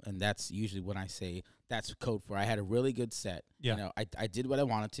have, and that's usually when I say that's code for I had a really good set. Yeah. I did what I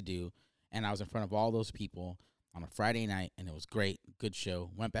wanted to do, and I was in front of all those people on a Friday night, and it was great, good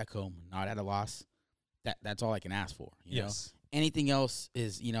show. Went back home, not at a loss. That's all I can ask for. You know? Anything else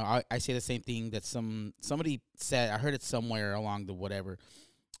is, I say the same thing that somebody said. I heard it somewhere along the whatever.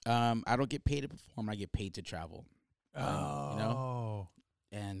 I don't get paid to perform. I get paid to travel.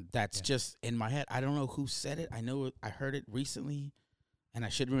 And that's just in my head. I don't know who said it. I know I heard it recently, and I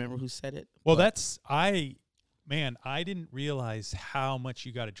should remember who said it. Well, I didn't realize how much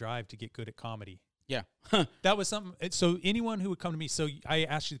you got to drive to get good at comedy. Yeah. That was something. So anyone who would come to me, so I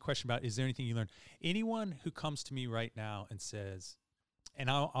asked you the question about, is there anything you learned? Anyone who comes to me right now and says, and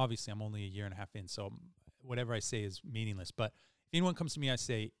obviously I'm only a year and a half in, so whatever I say is meaningless. But if anyone comes to me, I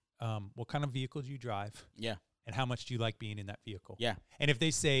say, what kind of vehicle do you drive? Yeah. And how much do you like being in that vehicle? Yeah. And if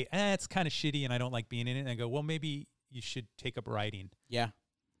they say, it's kind of shitty and I don't like being in it, and I go, well, maybe you should take up writing. Yeah.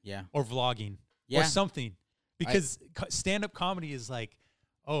 Yeah. Or vlogging. Yeah. Or something. Because stand-up comedy is like,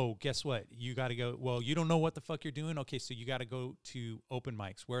 oh, guess what? You got to go, well, you don't know what the fuck you're doing? Okay, so you got to go to open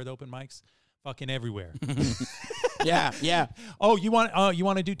mics. Where are the open mics? Fucking everywhere. Yeah. Oh, you want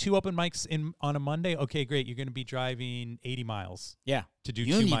to do 2 open mics on a Monday? Okay, great. You're going to be driving 80 miles. Yeah. To do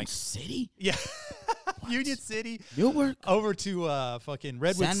Union 2 mics. Union City? Yeah. Union City. Newark. Over to fucking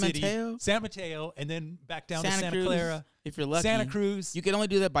Redwood City. San Mateo. And then back down to Santa Cruz, Clara. If you're lucky. Santa Cruz. You can only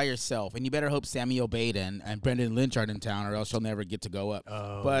do that by yourself. And you better hope Sammy Obeyed and Brendan Lynch aren't in town, or else you'll never get to go up.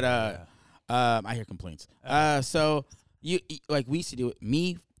 Oh, but I hear complaints. So you like we used to do it.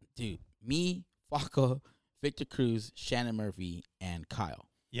 Me, Flacco, Victor Cruz, Shannon Murphy, and Kyle.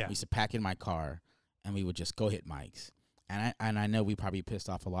 Yeah. We used to pack in my car, and we would just go hit mics. And I know we probably pissed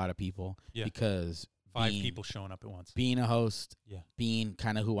off a lot of people because 5 people showing up at once. Being a host, yeah, being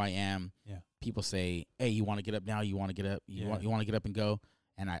kind of who I am, yeah. People say, "Hey, you want to get up now? You want to get up? You want to get up and go?"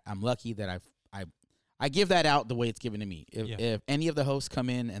 And I'm lucky that I give that out the way it's given to me. If any of the hosts come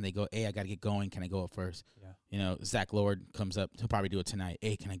in and they go, "Hey, I got to get going. Can I go up first?" You know, Zach Lord comes up. He'll probably do it tonight.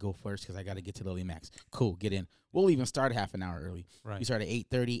 Hey, can I go first? Because I got to get to Lily Max. Cool, get in. We'll even start half an hour early. Right. We start at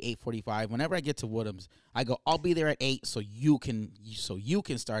 8:30, 8:45. Whenever I get to Woodham's, I go, I'll be there at 8 so you can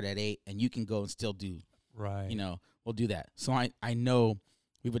start at 8 and you can go and still do. Right. You know, we'll do that. So I know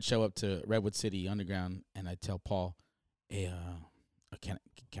we would show up to Redwood City Underground, and I'd tell Paul, hey, can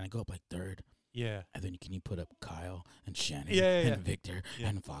I go up like third? Yeah. And then can you put up Kyle and Shannon and Victor Yeah.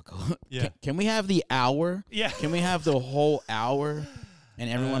 and Vaco? Yeah. Can we have the hour? Yeah. Can we have the whole hour? And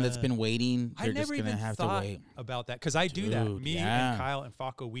everyone that's been waiting, they're I never just going to even have to thought wait. about that because I do that. Dude, Me yeah. and Kyle and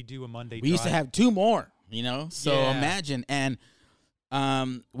Faco, we do a Monday We used to drive. have 2 more, you know? So Yeah. imagine. And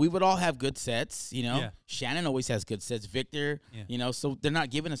we would all have good sets, you know? Yeah. Shannon always has good sets. Victor, Yeah. you know? So they're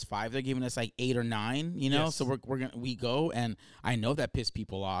not giving us 5. They're giving us like 8 or 9, you know? Yes. So we go, and I know that pissed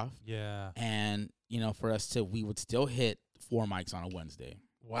people off. Yeah. And, you know, for us we would still hit 4 mics on a Wednesday.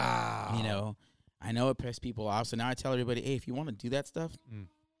 Wow. You know? I know it pissed people off. So now I tell everybody, hey, if you want to do that stuff,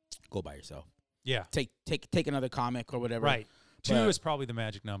 go by yourself. Yeah. Take another comic or whatever. Right. 2 But- is probably the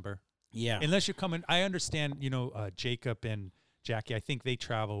magic number. Yeah. Unless you're coming, I understand, you know, Jacob and Jackie, I think they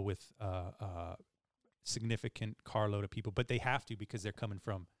travel with significant carload of people, but they have to because they're coming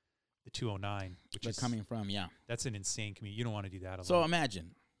from the 209, which They're is coming from, yeah. That's an insane commute. You don't want to do that alone. So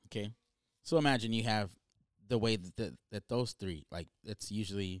imagine, okay? So imagine you have the way that those 3, like it's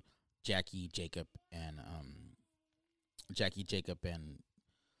usually Jackie, Jacob, and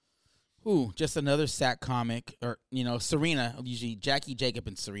just another sack comic, or, you know, Serena, usually Jackie, Jacob,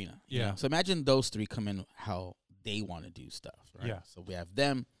 and Serena. You Yeah. know? So imagine those 3 come in how they want to do stuff, right? Yeah. So we have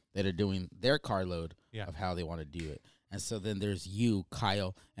them that are doing their carload Yeah. of how they want to do it. And so then there's you,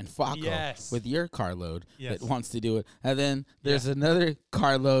 Kyle, and Faco Yes. with your carload Yes. that wants to do it. And then there's another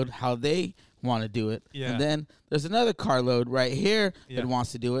carload how they want to do it. Yeah. And then there's another carload right here Yeah. that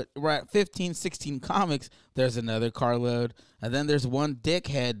wants to do it. We're at 15, 16 comics. There's another carload. And then there's one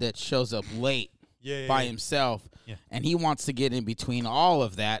dickhead that shows up late by himself. Yeah. And he wants to get in between all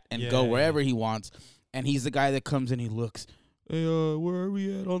of that and go wherever he wants. And he's the guy that comes in, he looks, hey, where are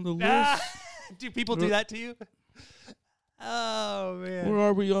we at on the list? Do people do that to you? Oh, man. Where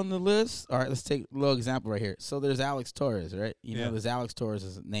are we on the list? All right, let's take a little example right here. So there's Alex Torres, right? You know, there's Alex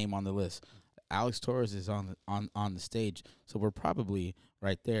Torres' name on the list. Alex Torres is on the stage, so we're probably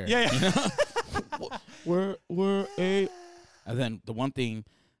right there. Yeah. You know? we're a, and then the one thing,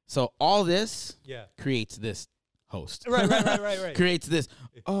 so all this creates this host. Right. Creates this.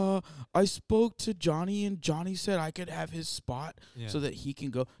 I spoke to Johnny, and Johnny said I could have his spot so that he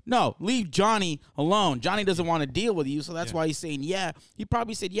can go. No, leave Johnny alone. Johnny doesn't want to deal with you, so that's why he's saying yeah. He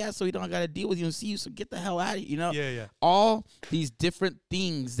probably said yeah, so he don't got to deal with you and see you. So get the hell out of here. You know. Yeah. All these different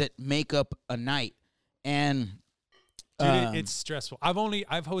things that make up a night, and dude, it's stressful. I've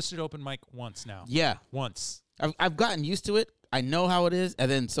hosted open mic once now. Yeah, once. I've gotten used to it. I know how it is. And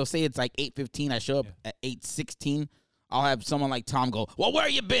then, so say it's like 8:15. I show up at 8:16. I'll have someone like Tom go, well, where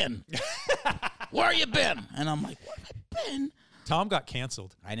you been? Where you been? And I'm like, where have I been? Tom got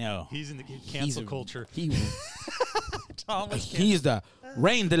canceled. I know. He's in the cancel culture. Tom was He's the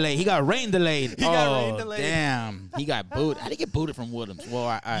rain delay. He got rain delayed. He got rain delayed. Damn. He got booted. How did he get booted from Woodham's?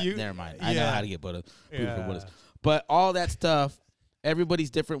 Well, never mind. I know how to get booted from Woodham's. But all that stuff, everybody's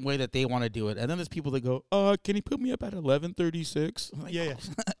different way that they want to do it. And then there's people that go, can you put me up at 11:36? Like, yeah.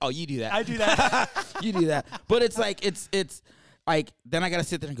 Oh, you do that. I do that. You do that. But it's like, it's like, then I got to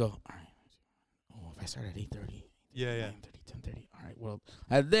sit there and go, all right. Oh, if I start at 8:30. Yeah. 9:30, 10:30. All right, well.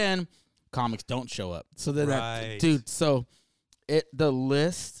 And then comics don't show up. So then Right. dude, so the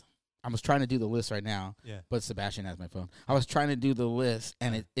list, I was trying to do the list right now. Yeah. But Sebastian has my phone. I was trying to do the list,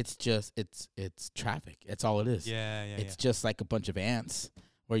 and it's just it's traffic. It's all it is. Yeah. It's just like a bunch of ants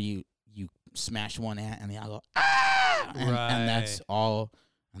where you smash one ant and they all go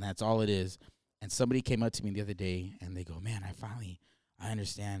and that's all it is. And somebody came up to me the other day and they go, "Man, I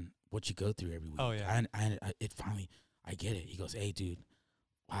understand what you go through every week. Oh yeah. I get it." He goes, "Hey, dude.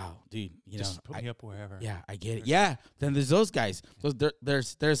 Wow, dude, just put me up wherever." Yeah, I get it. Yeah. Then there's those guys. There's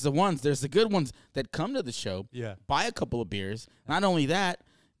the good ones that come to the show. Yeah. Buy a couple of beers. Not only that,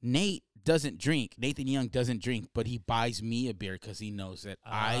 Nathan Young doesn't drink, but he buys me a beer because he knows that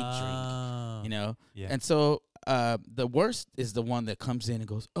I drink. You know. Yeah. And so the worst is the one that comes in and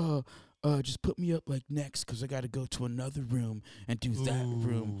goes, just put me up like next because I got to go to another room and do that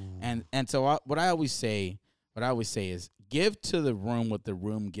room. And so what I always say is give to the room what the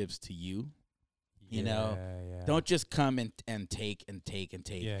room gives to you. You know, don't just come and take.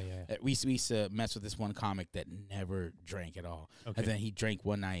 Yeah. We used to mess with this one comic that never drank at all. Okay. And then he drank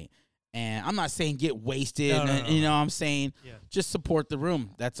one night And I'm not saying get wasted. No. I'm saying just support the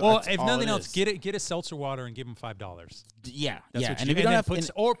room. That's if all nothing it else, is. get a seltzer water and give them $5. Yeah. That's what and you if you don't have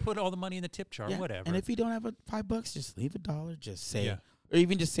put all the money in the tip jar, whatever. And if you don't have $5, just leave $1. Just say, or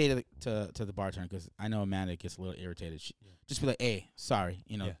even just say to the bartender, because I know Amanda gets a little irritated. Just be like, hey, sorry,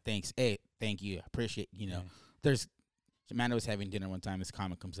 thanks. Hey, thank you, appreciate. There's. Amanda was having dinner one time. This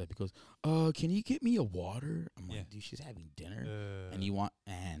comic comes up. He goes, can you get me a water? I'm like, dude, she's having dinner.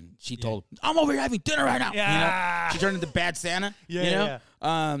 And she told, I'm over here having dinner right now. Yeah. She turned into Bad Santa.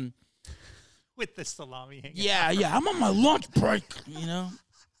 With the salami hanging Yeah. I'm on my lunch break,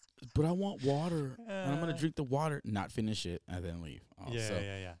 But I want water. And I'm going to drink the water, not finish it, and then leave.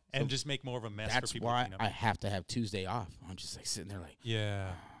 And just make more of a mess that's for people. why I have to have Tuesday off. I'm just like sitting there like. Yeah.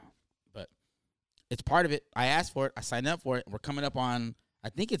 It's part of it. I asked for it. I signed up for it. We're coming up on, I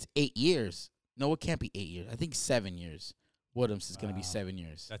think it's 8 years. No, it can't be 8 years. I think 7 years. Woodham's is going to be 7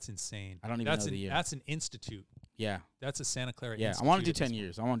 years. That's insane. I don't even know the year. That's an institute. Yeah. That's a Santa Clara institute. I want to do 10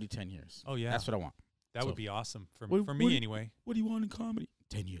 years. I want to do 10 years. Oh, yeah. That's what I want. That would be awesome for me anyway. What do you want in comedy?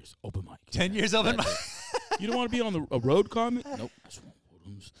 10 years. Open mic. 10 years open mic. You don't want to be on a road comic? Nope. That's wrong.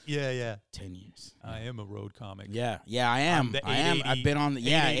 Yeah. 10 years. I am a road comic. Yeah, I am. I've been on the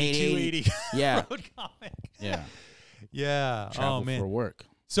 880. 280 yeah. road comic. Yeah. Yeah. Travel man. for work.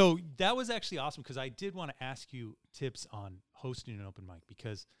 So that was actually awesome because I did want to ask you tips on hosting an open mic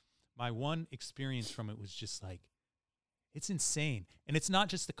because my one experience from it was just like, it's insane. And it's not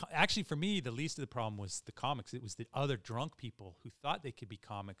just actually for me, the least of the problem was the comics. It was the other drunk people who thought they could be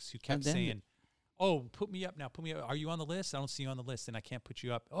comics who kept saying, oh, put me up now. Put me up. Are you on the list? I don't see you on the list, and I can't put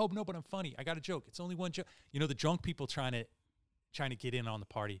you up. Oh, no, but I'm funny. I got a joke. It's only one joke. The drunk people trying to get in on the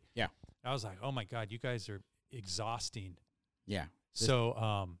party. Yeah. I was like, oh my God, you guys are exhausting. Yeah.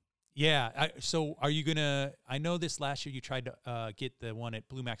 So, so are you gonna? I know this last year you tried to get the one at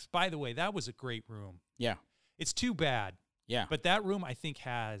Blue Max. By the way, that was a great room. Yeah. It's too bad. Yeah. But that room, I think,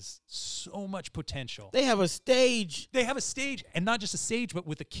 has so much potential. They have a stage. And not just a stage, but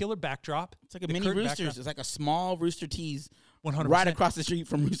with a killer backdrop. It's like a mini Roosters. Backdrop. It's like a small Rooster Tees. 100%. Right across the street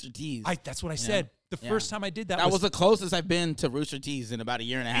from Rooster Tees. That's what I said. The first time I did that. That was the closest I've been to Rooster Tees in about a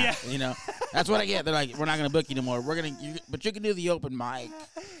year and a half. Yeah. That's what I get. They're like, we're not going to book you anymore. But you can do the open mic.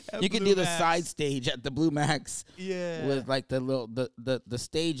 You can do the side stage at the Blue Max. Yeah. With like the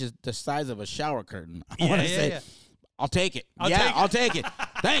stage is the size of a shower curtain. I want to say. I'll take it. I'll take it.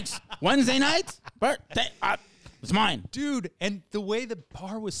 Thanks. Wednesday nights? It's mine. Dude, and the way the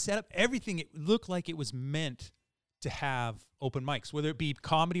bar was set up, everything, it looked like it was meant to have open mics, whether it be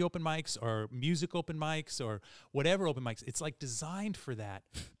comedy open mics or music open mics or whatever open mics. It's like designed for that.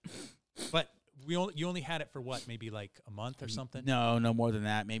 But you only had it for what, maybe like a month or something? No more than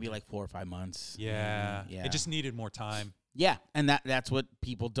that. Maybe like 4 or 5 months. Yeah. It just needed more time. Yeah, and that's what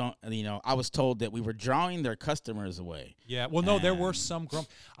people don't, I was told that we were drawing their customers away. Yeah, well, no, there were some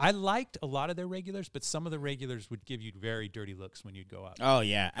I liked a lot of their regulars, but some of the regulars would give you very dirty looks when you'd go out. Oh,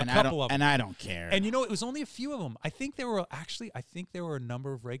 yeah, I don't care. And it was only a few of them. I think there were a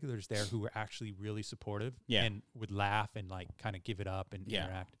number of regulars there who were actually really supportive and would laugh and like kind of give it up and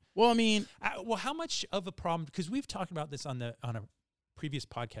interact. Well, I mean. How much of a problem, because we've talked about this on a previous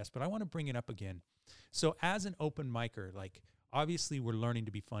podcast, but I want to bring it up again. So as an open micer, like obviously we're learning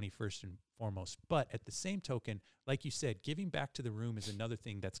to be funny first and foremost, but at the same token, like you said, giving back to the room is another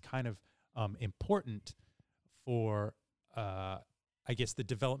thing that's kind of important for, I guess, the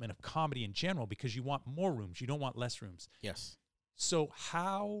development of comedy in general, because you want more rooms. You don't want less rooms. Yes. So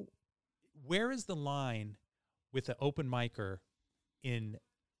where is the line with an open micer in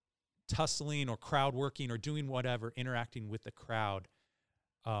tussling or crowd working or doing whatever, interacting with the crowd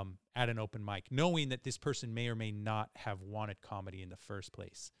at an open mic, knowing that this person may or may not have wanted comedy in the first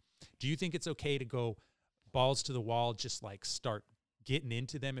place? Do you think it's okay to go balls to the wall, just like start getting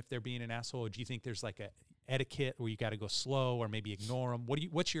into them if they're being an asshole? Or do you think there's like a etiquette where you got to go slow or maybe ignore them?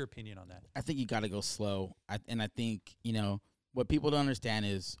 What's your opinion on that? I think you got to go slow. I think, what people don't understand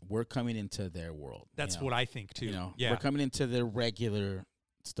is we're coming into their world. That's what I think too. We're coming into their regular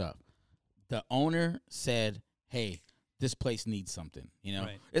stuff. The owner said, hey, this place needs something,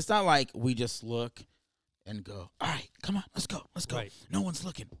 Right. It's not like we just look and go, all right, come on, let's go. Right. No one's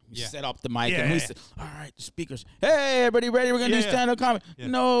looking. We set up the mic and we say, all right, the speakers, hey, everybody ready? We're going to do stand-up comedy. Yeah.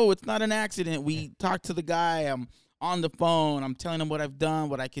 No, it's not an accident. We talked to the guy. I'm on the phone. I'm telling him what I've done,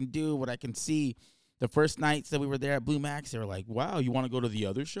 what I can do, what I can see. The first nights that we were there at Blue Max, they were like, wow, you want to go to the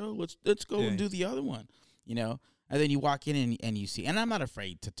other show? Let's go and do the other one, And then you walk in and you see, and I'm not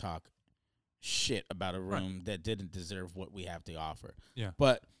afraid to talk shit about a room that didn't deserve what we have to offer. Yeah.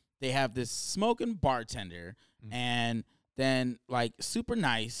 But they have this smoking bartender and then like super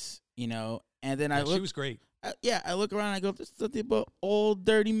nice, you know. And then she was great. I look around and I go, there's something about old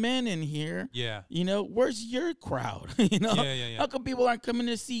dirty men in here. Yeah. You know, where's your crowd? You know? Yeah. How come people aren't coming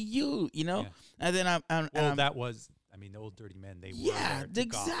to see you? You know? Yeah. And then that was, I mean, the old dirty men, they were there to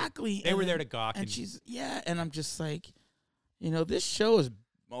exactly. Gawk. They were there to gawk. And she's, and I'm just like, you know, this show is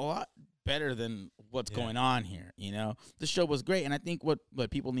a lot better than what's going on here. You know? The show was great. And I think what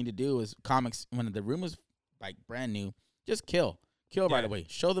people need to do is comics, when the room was like brand new, just kill right away.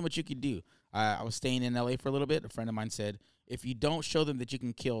 Show them what you can do. I was staying in LA for a little bit. A friend of mine said, if you don't show them that you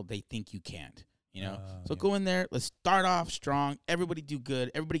can kill, they think you can't, you know? So go in there. Let's start off strong. Everybody do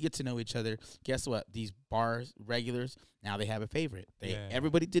good. Everybody get to know each other. Guess what? These bars regulars, now they have a favorite.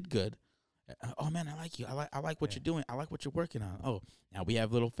 Everybody did good. Oh, man, I like you. I like what you're doing. I like what you're working on. Oh, now we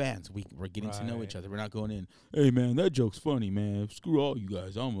have little fans. We're getting to know each other. We're not going in, hey, man, that joke's funny, man. Screw all you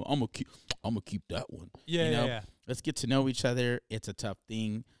guys. I'm gonna keep that one. Yeah, you know? yeah. Let's get to know each other. It's a tough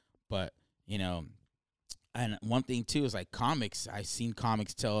thing, but you know, and one thing too is like comics. I've seen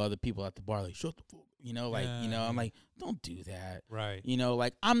comics tell other people at the bar, like, shut the fuck, you know, like, you know, I'm like, don't do that. Right. You know,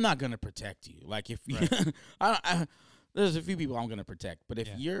 like, I'm not going to protect you. Like, if you, there's a few people I'm going to protect, but if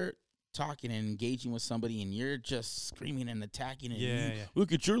you're talking and engaging with somebody and you're just screaming and attacking and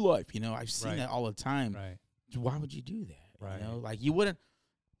look at your life, you know, I've seen that all the time. Right. Why would you do that? Right. You know, like, you wouldn't,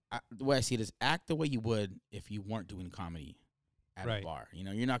 the way I see it is act the way you would if you weren't doing comedy at a bar. You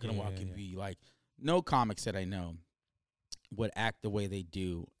know, you're not going to walk and be like, no comics that I know would act the way they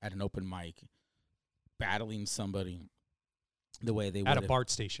do at an open mic, battling somebody the way they would at a BART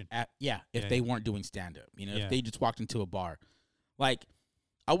station. If they weren't doing stand-up. You know, if they just walked into a bar. Like,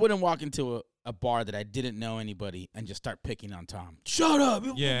 I wouldn't walk into a bar that I didn't know anybody and just start picking on Tom. Shut up.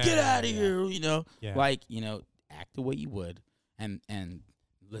 Get out of here. You know, like, you know, act the way you would and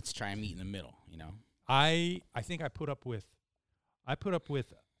let's try and meet in the middle, you know. I think I put up with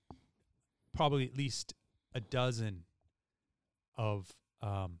probably at least a dozen of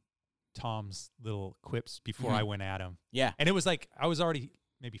Tom's little quips before I went at him. Yeah. And it was like I was already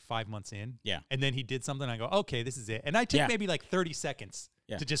maybe 5 months in. Yeah. And then he did something. I go, okay, this is it. And I took maybe like 30 seconds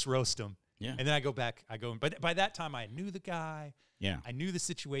to just roast him. Yeah. And then I go back. But by that time I knew the guy. Yeah. I knew the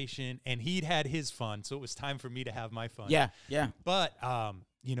situation, and he'd had his fun, so it was time for me to have my fun. Yeah. Yeah. But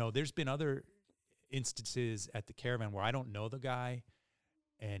you know, there's been other instances at the Caravan where I don't know the guy,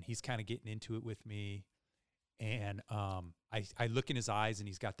 and he's kind of getting into it with me. And I look in his eyes, and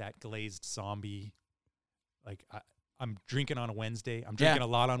he's got that glazed zombie. Like, I'm drinking on a Wednesday. I'm drinking a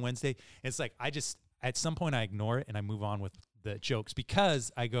lot on Wednesday. And it's like, at some point I ignore it, and I move on with the jokes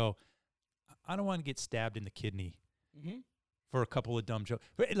because I go, I don't want to get stabbed in the kidney for a couple of dumb jokes.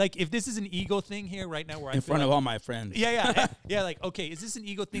 Like, if this is an ego thing here right now where I feel front of all my friends. Yeah. Like, okay, is this an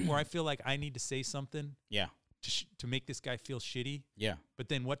ego thing where I feel like I need to say something? Yeah. To make this guy feel shitty. Yeah. But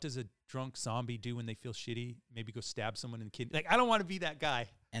then what does a drunk zombie do when they feel shitty? Maybe go stab someone in the kidney. Like, I don't want to be that guy.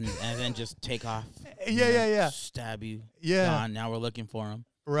 And then just take off. Yeah. Stab you. Yeah. Gone. Now we're looking for him.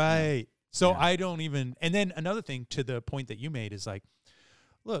 Right. So I don't even. And then another thing, to the point that you made, is like,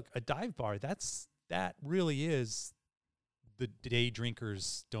 look, a dive bar, that really is the day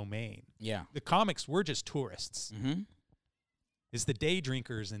drinker's domain. Yeah. The comics, we're just tourists. Mm-hmm. It's the day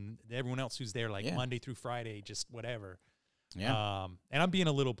drinkers and everyone else who's there, like Monday through Friday, just whatever. Yeah. And I'm being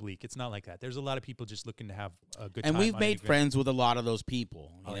a little bleak. It's not like that. There's a lot of people just looking to have a good time. And we've made friends with a lot of those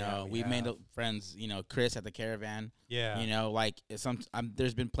people. You know, we've made friends, you know, Chris at the Caravan. Yeah. You know, like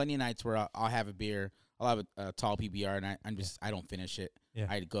there's been plenty of nights where I'll have a beer. I'll have a tall PBR, and I don't finish it. Yeah.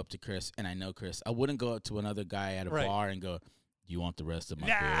 I go up to Chris, and I know Chris. I wouldn't go up to another guy at a bar and go, "Do you want the rest of my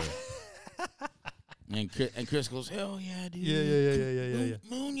beer?" And Chris goes, "Hell yeah, dude! Yeah.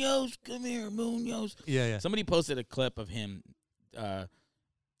 Munoz, come here, Munoz." Yeah. Somebody posted a clip of him,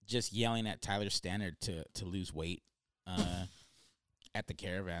 just yelling at Tyler Stannard to lose weight, at the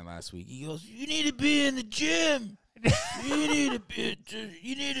Caravan last week. He goes, "You need to be in the gym. You need to be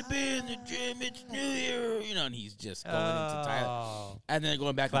in the gym. It's New Year." You know, and he's just going into Tyler. And then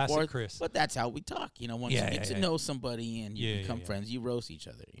going back and forth. Chris. But that's how we talk. You know, once you get to know somebody and you become friends, you roast each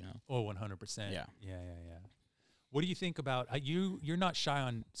other, you know. Oh, 100%. Yeah. What do you think about you're not shy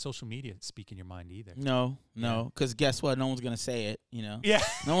on social media speaking your mind either? No. Because guess what? No one's going to say it, you know. Yeah.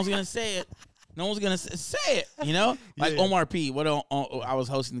 No one's going to say it. No one's going to say it, you know? Like Omar P. I was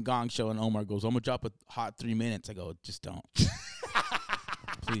hosting the Gong Show, and Omar goes, "I'm going to drop a hot 3 minutes." I go, "Just don't."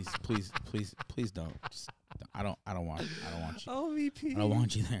 Please don't. I don't want you. OVP. I don't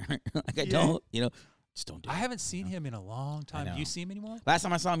want you there. Like, I don't, you know. Just don't do it. I haven't seen him in a long time. Do you see him anymore? Last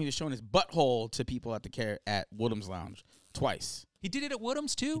time I saw him, he was showing his butthole to people at Woodham's Lounge twice. He did it at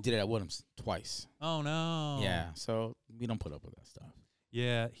Woodham's too? He did it at Woodham's twice. Oh, no. Yeah, so we don't put up with that stuff.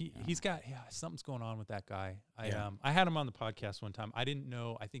 Yeah, he's got something's going on with that guy. I had him on the podcast one time. I didn't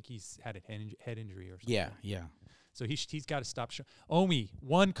know. I think he's had a head injury or something. Yeah. So he's got to stop. Omi,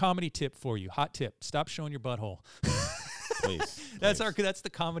 one comedy tip for you. Hot tip: stop showing your butthole. Please. That's the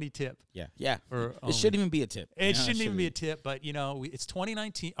comedy tip. Yeah. It shouldn't even be a tip. It shouldn't even be a tip. But it's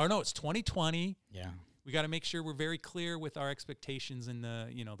 2019. Or no, it's 2020. Yeah. We got to make sure we're very clear with our expectations in the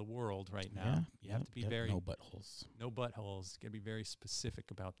the world right now. Yeah. You have to be very no buttholes. No buttholes. Got to be very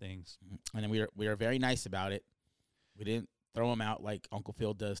specific about things. And then we are very nice about it. We didn't throw him out like Uncle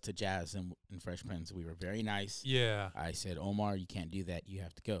Phil does to Jazz in Fresh Prince. We were very nice. Yeah. I said, Omar, you can't do that. You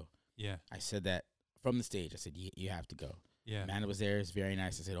have to go. Yeah. I said that from the stage. I said, you have to go. Yeah. Amanda was there. It's very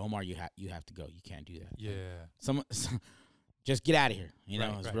nice. I said, Omar, you have to go. You can't do that. Yeah. Just get out of here.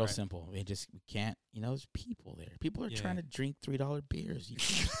 It's real right. simple. We can't. There's people there. People are trying to drink $3 beers. You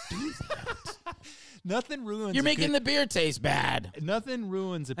can't do that. Nothing ruins. You're making the beer taste bad. Nothing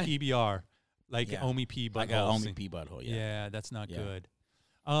ruins a PBR like Omi P butthole. Like Omi P butthole. Yeah, that's not good.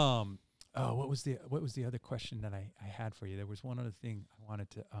 Oh, what was the other question that I had for you? There was one other thing I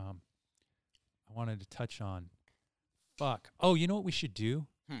wanted to touch on. Fuck. Oh, you know what we should do?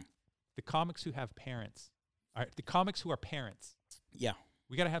 The comics who have parents. All right, the comics who are parents. Yeah.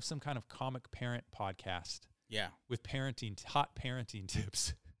 We got to have some kind of comic parent podcast. Yeah. With hot parenting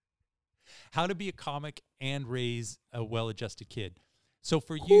tips. How to be a comic and raise a well-adjusted kid. So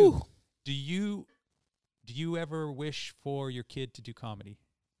for you, do you ever wish for your kid to do comedy?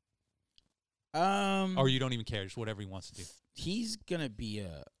 Or you don't even care, just whatever he wants to do? He's going to be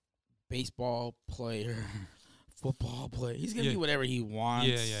a baseball player, football player. He's going to be whatever he wants,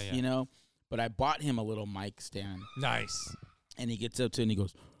 But I bought him a little mic stand. Nice. And he gets up to it and he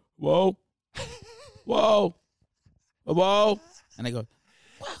goes, whoa, whoa, whoa. And I go,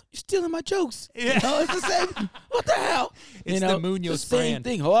 wow, you're stealing my jokes. Yeah. It's the same. What the hell? It's the Munoz the same brand.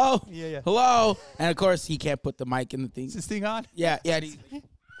 thing. Hello? Yeah. Hello? And, of course, he can't put the mic in the thing. Is this thing on? Yeah.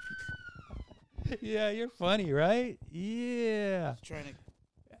 Yeah, you're funny, right? Yeah. Trying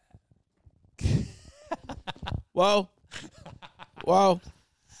to. Whoa.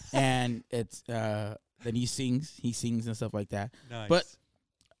 And it's then he sings and stuff like that. Nice. But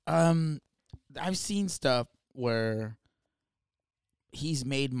I've seen stuff where he's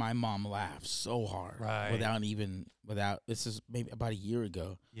made my mom laugh so hard, without this is maybe about a year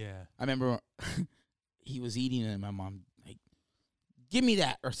ago. Yeah. I remember he was eating and my mom like, give me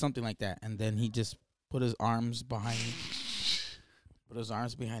that or something like that, and then he just put his arms behind me.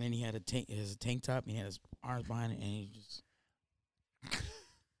 And he had a tank top, and he had his arms behind it, and he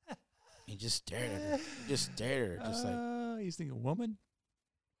just stared at her. Just like he's thinking, woman,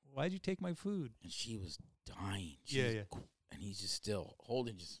 why'd you take my food? And she was dying. And he's just still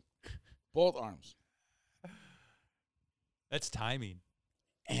holding just both arms. That's timing.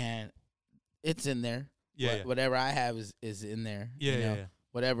 And it's in there. Yeah. Whatever I have is in there. Yeah.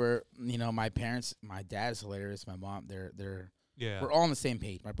 Whatever, my parents, my dad's hilarious. My mom, they're we're all on the same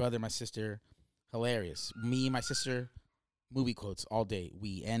page. My brother, my sister, hilarious. Me and my sister, movie quotes all day.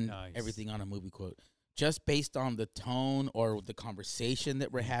 We end everything on a movie quote. Just based on the tone or the conversation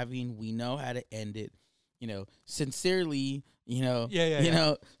that we're having, we know how to end it. Sincerely,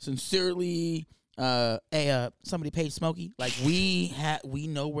 sincerely, hey, somebody paid Smokey. Like we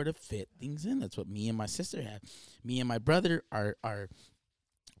know where to fit things in. That's what me and my sister have. Me and my brother are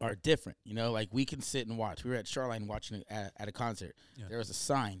different. Like we can sit and watch. We were at Shoreline watching it at a concert. Yeah. There was a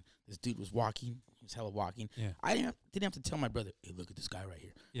sign. This dude was walking. He was hella walking. Yeah. I didn't have to tell my brother, hey, look at this guy right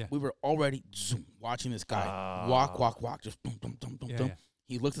here. Yeah. We were already watching this guy walk, just boom, boom, boom, boom, boom. Yeah.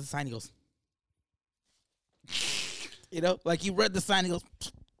 He looks at the sign. He goes, like he read the sign. He goes,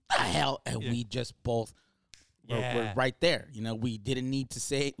 the hell, and we just both were right there. We didn't need to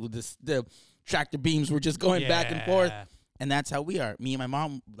say it. With the tractor beams were just going back and forth, and that's how we are. Me and my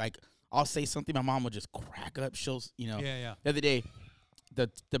mom, like I'll say something, my mom will just crack up. She'll, The other day,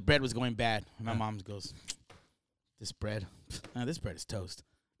 the bread was going bad, and my mom goes, this bread is toast,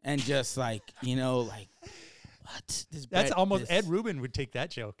 and just like like. What? That's almost Ed Rubin would take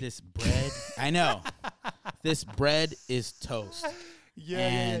that joke. This bread, I know. This bread is toast.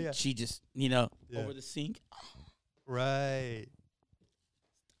 Yeah. She just, over the sink. Right.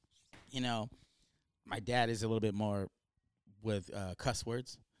 My dad is a little bit more with cuss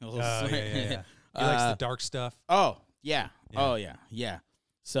words. He likes the dark stuff. Oh, yeah. Oh, yeah.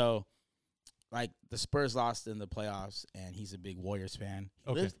 So, like, the Spurs lost in the playoffs, and he's a big Warriors fan.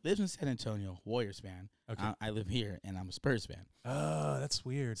 He lives in San Antonio, Warriors fan. Okay. I live here, and I'm a Spurs fan. Oh, that's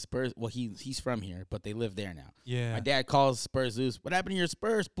weird. Spurs. Well, he's from here, but they live there now. Yeah. My dad calls Spurs loose. What happened to your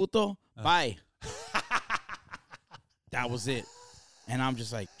Spurs, puto? Bye. That was it. And I'm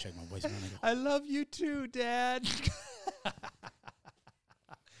just like, check my voicemail. I love you too, Dad.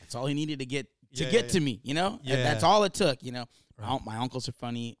 That's all he needed to get Yeah. to me, you know? Yeah. That's all it took, you know? Right. My uncles are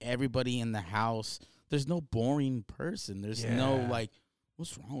funny. Everybody in the house. There's no boring person. There's no, like,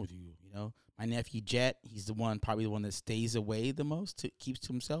 what's wrong with you, you know? My nephew, Jet, he's probably the one that stays away the most, keeps to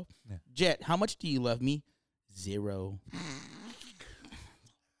himself. Yeah. Jet, how much do you love me? 0.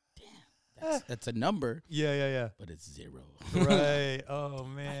 Damn. That's a number. Yeah. But it's 0. Right. Oh,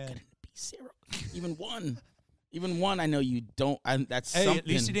 man. Why couldn't it be 0? Even 1. Even 1, I know you don't. That's something. At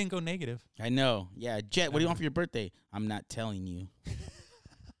least you didn't go negative. I know. Yeah, Jet, what do you want for your birthday? I'm not telling you.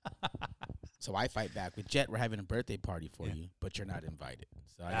 So I fight back with Jet. We're having a birthday party for you, but you're not invited.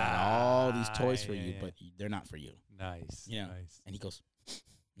 So I got all these toys for you, but they're not for you. Nice. You know? Nice. And he goes,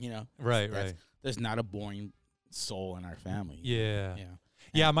 you know. Right. There's not a boring soul in our family. Yeah.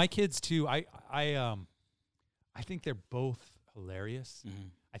 Yeah, my kids too. I think they're both hilarious. Mm-hmm.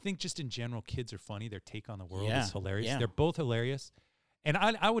 I think just in general, kids are funny. Their take on the world is hilarious. Yeah. They're both hilarious. And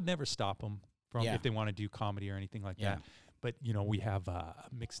I would never stop them from if they want to do comedy or anything like that. But, you know, we have a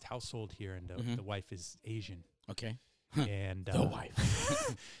mixed household here, and the wife is Asian. Okay. And the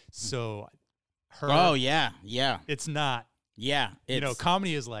wife. So her. Oh, yeah. It's not. Yeah. You know,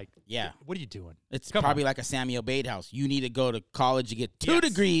 comedy is like, what are you doing? It's probably like a Samuel Bate house. You need to go to college to get 2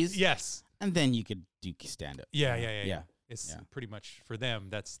 degrees. Yes. And then you could do stand-up. Yeah. It's pretty much for them.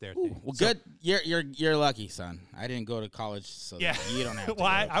 That's their thing. Well, good. You're lucky, son. I didn't go to college, so you don't have to. Well,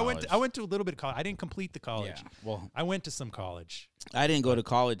 I went to a little bit of college. I didn't complete the college. Yeah. Well, I went to some college. I didn't go to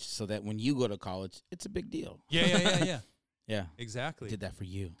college, so that when you go to college, it's a big deal. Yeah. Yeah. Exactly. Did that for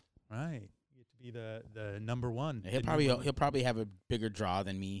you. Right. You get to be the number one. He'll probably have a bigger draw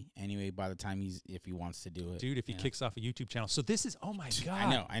than me anyway. By the time if he wants to do it, dude. If he kicks off a YouTube channel, so this is oh my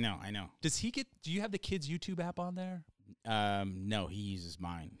god. I know. Do you have the kids' YouTube app on there? No, he uses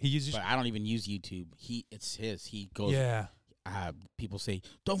mine. But I don't even use YouTube. It's his. He goes. Yeah. People say,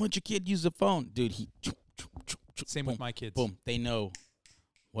 "Don't let your kid use the phone, dude." Same with my kids. Boom. They know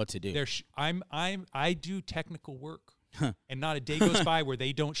what to do. I do technical work, and not a day goes by where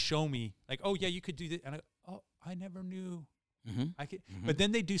they don't show me like, oh yeah, you could do this, and I never knew. Mm-hmm. I could, but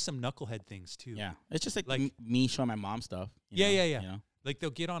then they do some knucklehead things too. Yeah, it's just like me showing my mom stuff. Yeah. You know? Like they'll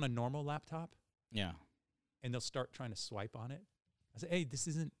get on a normal laptop. Yeah. And they'll start trying to swipe on it. I say, hey, this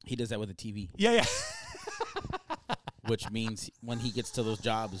isn't... He does that with a TV. Yeah. Which means when he gets to those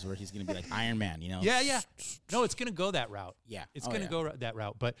jobs where he's going to be like Iron Man, you know? Yeah. No, it's going to go that route. Yeah. It's going to go that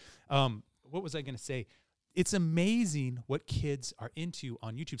route. But what was I going to say? It's amazing what kids are into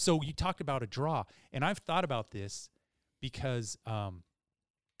on YouTube. So you talked about a draw. And I've thought about this because I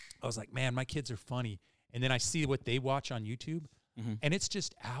was like, man, my kids are funny. And then I see what they watch on YouTube. Mm-hmm. And it's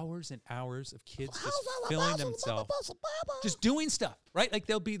just hours and hours of kids just filling themselves, just doing stuff, right? Like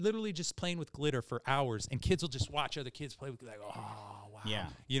they'll be literally just playing with glitter for hours, and kids will just watch other kids play with like, oh, wow. Yeah.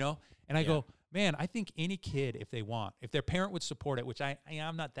 You know? And I go, man, I think any kid, if they want, if their parent would support it, which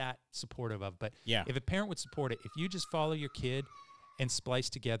I'm not that supportive of, but if a parent would support it, if you just follow your kid and splice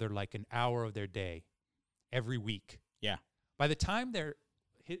together like an hour of their day every week. Yeah. By the time so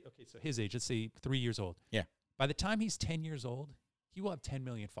his age, let's say 3 years old. Yeah. By the time he's 10 years old, he will have 10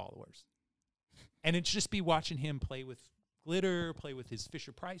 million followers. And it's just be watching him play with glitter, play with his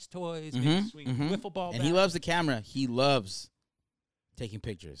Fisher-Price toys, maybe swing a wiffle ball. And he loves the camera. He loves taking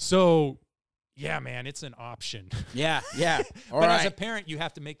pictures. So, yeah, man, it's an option. Yeah. But as a parent, you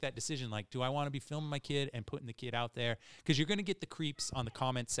have to make that decision. Like, do I want to be filming my kid and putting the kid out there? Because you're going to get the creeps on the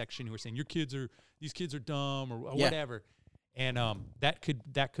comment section who are saying, these kids are dumb or whatever. And that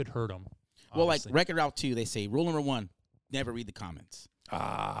could hurt them. Well, obviously. Like Wreck-It Ralph 2, they say, rule number 1, never read the comments.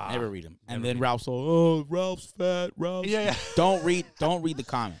 Never read them. And then Ralph's Ralph's fat, Ralph's. Yeah. Don't read the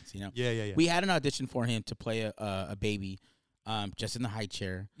comments, you know? Yeah. We had an audition for him to play a baby just in the high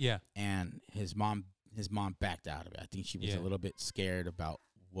chair. Yeah. And his mom backed out of it. I think she was a little bit scared about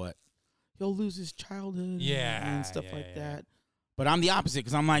what he'll lose his childhood and stuff like that. But I'm the opposite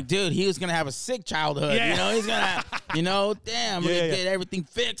because I'm like, dude, he was going to have a sick childhood. Yeah. You know, he's going to, we're going to get everything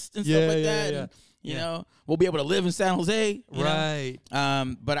fixed and stuff like that. And, you know, we'll be able to live in San Jose. Right.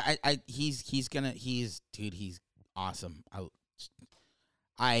 Know? But he's awesome.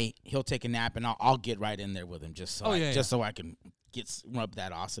 He'll take a nap and I'll get right in there with him just so I can rub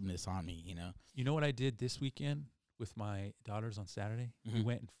that awesomeness on me, you know. You know what I did this weekend with my daughters on Saturday? Mm-hmm. We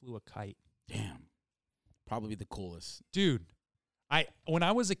went and flew a kite. Damn. Probably the coolest. Dude. When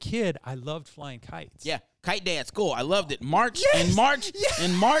I was a kid, I loved flying kites. Yeah. Kite day at school. I loved it. March in March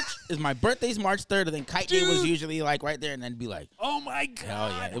is my birthday's March 3rd, and then kite day was usually like right there, and then be like, oh my god, hell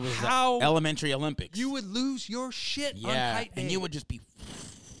yeah, it was elementary Olympics. You would lose your shit on kite day, and you would just be,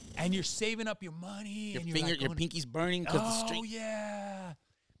 and you're saving up your money, your and finger, your pinky's burning because the street. Oh yeah.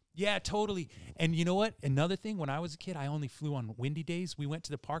 Yeah, totally. And you know what? Another thing, when I was a kid, I only flew on windy days. We went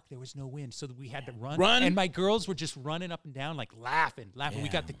to the park. There was no wind, so we had to run. And my girls were just running up and down, like laughing. Yeah. We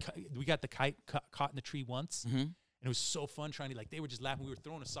got the kite caught in the tree once, and it was so fun trying to, like, they were just laughing. We were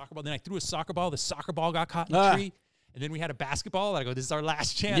throwing a soccer ball. Then I threw a soccer ball. The soccer ball got caught in the tree. And then we had a basketball. And I go, this is our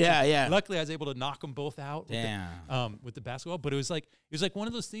last chance. Yeah, yeah. Luckily, I was able to knock them both out with the basketball. But it was like one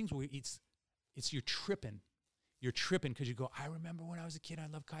of those things where it's you're tripping. You're tripping because you go, I remember when I was a kid, I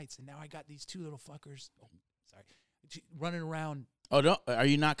loved kites, and now I got these two little fuckers, running around. Oh, no, are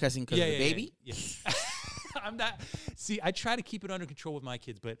you not cussing because of the baby? Yeah. I'm not. See, I try to keep it under control with my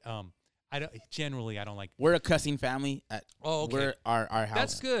kids, but I don't like. We're a cussing family. Okay. Our house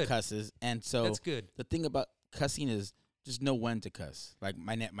That's good. Cusses, and so that's good. The thing about cussing is just know when to cuss. Like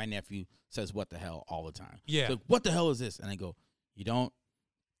my nephew says, "What the hell?" all the time. Yeah. So, what the hell is this? And I go, you don't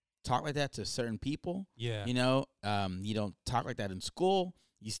talk like that to certain people. Yeah. You know, you don't talk like that in school.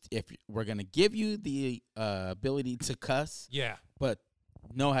 If we're gonna give you the ability to cuss, but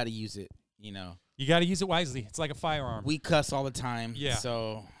know how to use it. You know, you got to use it wisely. It's like a firearm. We cuss all the time. Yeah.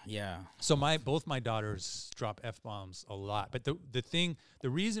 So yeah. So both my daughters drop F-bombs a lot, but the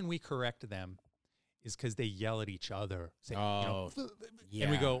reason we correct them is because they yell at each other. Say, yeah. And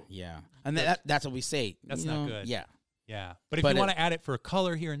we go, yeah, and that's what we say. That's not good. Yeah. Yeah, but if you want to add it for a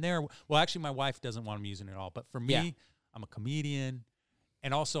color here and there, well, actually, my wife doesn't want them using it at all. But for me, I'm a comedian,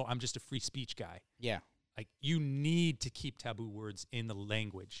 and also I'm just a free speech guy. Yeah, like you need to keep taboo words in the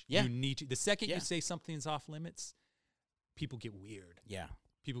language. Yeah, you need to. The second you say something's off limits, people get weird. Yeah,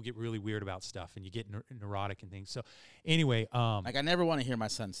 people get really weird about stuff, and you get neurotic and things. So, anyway, like I never want to hear my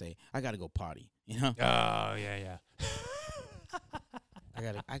son say, "I got to go potty." You know? Oh yeah.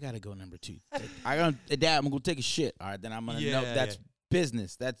 I gotta go number 2. Dad, I'm gonna go take a shit. All right, then I'm gonna know that's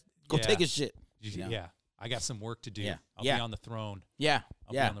business. That's go take a shit. You know? Yeah, I got some work to do. Yeah. I'll be on the throne. Yeah,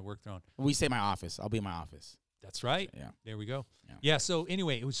 I'll be on the work throne. We say my office. I'll be in my office. That's right. Yeah, there we go. Yeah. So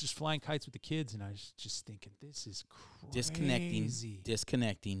anyway, it was just flying kites with the kids, and I was just thinking, this is crazy.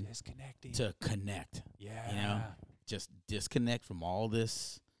 Disconnecting to connect. Yeah, you know, just disconnect from all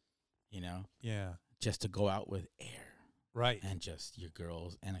this. You know. Yeah. Just to go out with air. Right. And just your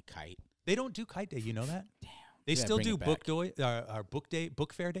girls and a kite. They don't do kite day, you know that? Damn. They still do book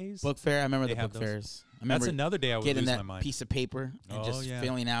fair days. Book fair, I remember the book fairs. That's another day I would lose my mind. Piece of paper and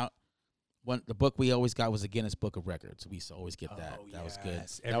filling out. The book we always got was a Guinness Book of Records. We used to always get that. That was good.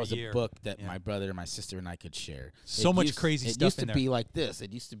 That was a book that my brother, my sister, and I could share. So much crazy stuff in there. It used to be like this.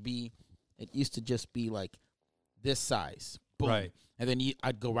 It used to just be like this size. Boom. Right. And then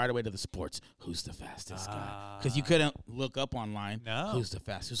I'd go right away to the sports. Who's the fastest guy? Because you couldn't look up online. No. Who's the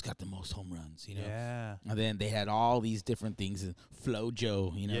fastest? Who's got the most home runs? You know. Yeah. And then they had all these different things. Flo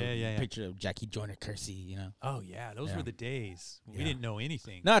Joe. You know. Yeah. Picture of Jackie Joyner Kersey. You know. Oh yeah, those were the days. We didn't know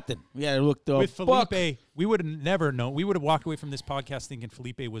anything. Nothing. We had to look up. With Felipe, we would have never known. We would have walked away from this podcast thinking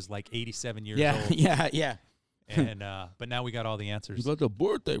Felipe was like 87 years old. Yeah. And but now we got all the answers. You got the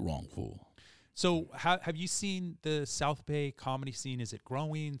birthday wrong, fool. So have you seen the South Bay comedy scene? Is it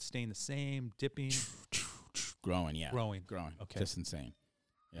growing, staying the same, dipping? Growing, yeah. Growing. Okay. Just insane.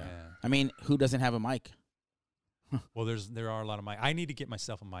 Yeah. I mean, who doesn't have a mic? Well, there are a lot of mic. I need to get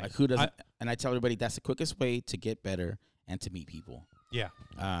myself a mic. Like who doesn't? And I tell everybody that's the quickest way to get better and to meet people. Yeah.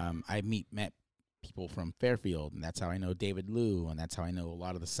 I met people from Fairfield, and that's how I know David Liu, and that's how I know a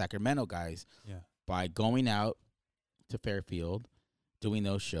lot of the Sacramento guys. Yeah. By going out to Fairfield, doing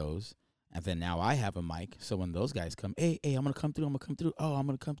those shows. And then now I have a mic, so when those guys come, hey, I'm going to come through. Oh, I'm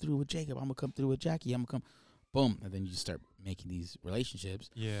going to come through with Jacob. I'm going to come through with Jackie. I'm going to come. Boom. And then you start making these relationships.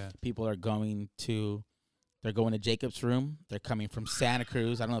 Yeah. People are going to Jacob's room. They're coming from Santa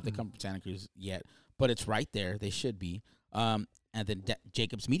Cruz. I don't know if they come from Santa Cruz yet, but it's right there. They should be. And then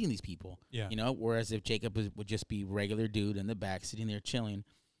Jacob's meeting these people. Yeah. You know, whereas if Jacob would just be regular dude in the back sitting there chilling,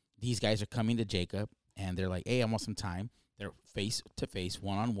 these guys are coming to Jacob, and they're like, hey, I want some time. They're face to face,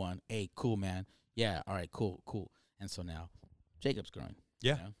 one-on-one. Hey, cool, man. Yeah, all right, cool. And so now Jacob's growing.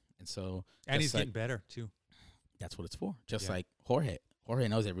 Yeah. You know? And so. And he's getting better, too. That's what it's for. Just like Jorge. Jorge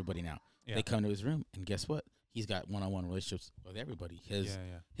knows everybody now. Yeah. They come to his room, and guess what? He's got one-on-one relationships with everybody.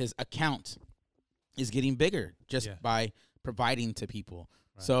 His account is getting bigger just by providing to people.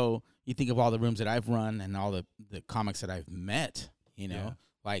 Right. So you think of all the rooms that I've run and all the comics that I've met, you know,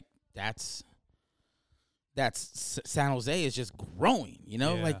 like that's San Jose is just growing, you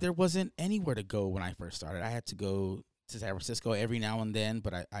know? Like, there wasn't anywhere to go when I first started. I had to go to San Francisco every now and then,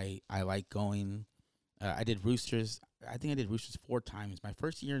 but I like going. I did Roosters. I think I did Roosters 4 times. My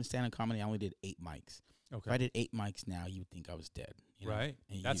first year in stand-up comedy, I only did 8 mics. Okay. If I did 8 mics now, you would think I was dead. You know? Right.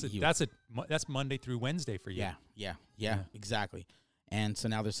 And That's Monday through Wednesday for you. Yeah, exactly. And so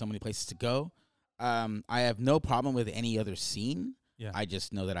now there's so many places to go. I have no problem with any other scene. Yeah. I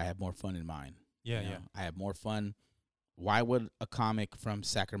just know that I have more fun in mine. Yeah, you know? I have more fun. Why would a comic from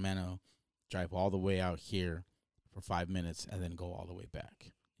Sacramento drive all the way out here for 5 minutes and then go all the way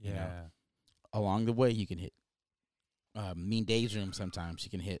back? Yeah. You know? Along the way, you can hit Mean Dave's room sometimes.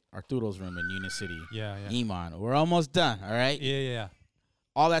 You can hit Arturo's room in Unicity. Yeah. Iman. We're almost done, all right? Yeah.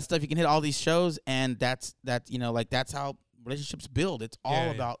 All that stuff, you can hit all these shows, and that's how relationships build. It's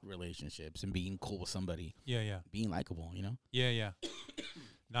all about relationships and being cool with somebody. Yeah. Being likable, you know? Yeah.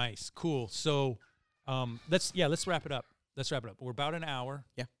 Nice. Cool. So let's wrap it up. We're about an hour.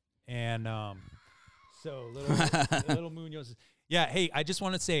 Yeah. And so little Munoz. Yeah, hey, I just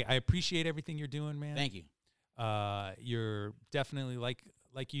want to say I appreciate everything you're doing, man. Thank you. You're definitely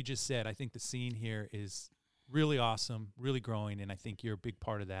like you just said, I think the scene here is really awesome, really growing, and I think you're a big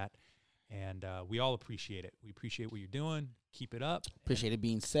part of that. And we all appreciate it. We appreciate what you're doing. Keep it up. Appreciate it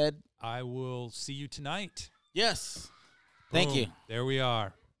being said. I will see you tonight. Yes. Boom. Thank you. There we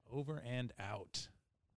are. Over and out.